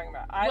thought you were talking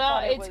about. I well,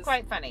 thought it it's was...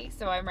 quite funny,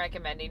 so I'm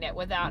recommending it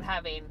without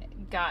having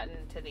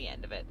gotten to the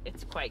end of it.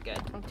 It's quite good.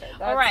 Okay,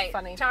 that's All right,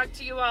 funny. talk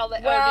to you all.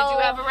 Did Well, you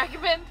have a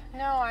recommend?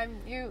 No, I'm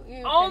you.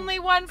 Only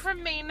one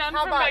from me, none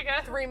How from about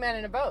Becca. 3 Men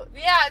in a Boat?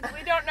 Yeah,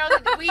 we don't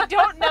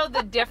know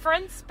the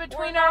difference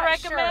between We're our not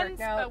sure. recommends,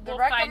 No, but the we'll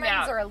find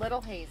recommends out. are a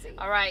little hazy.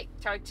 All right,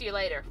 talk to you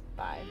later.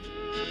 Bye.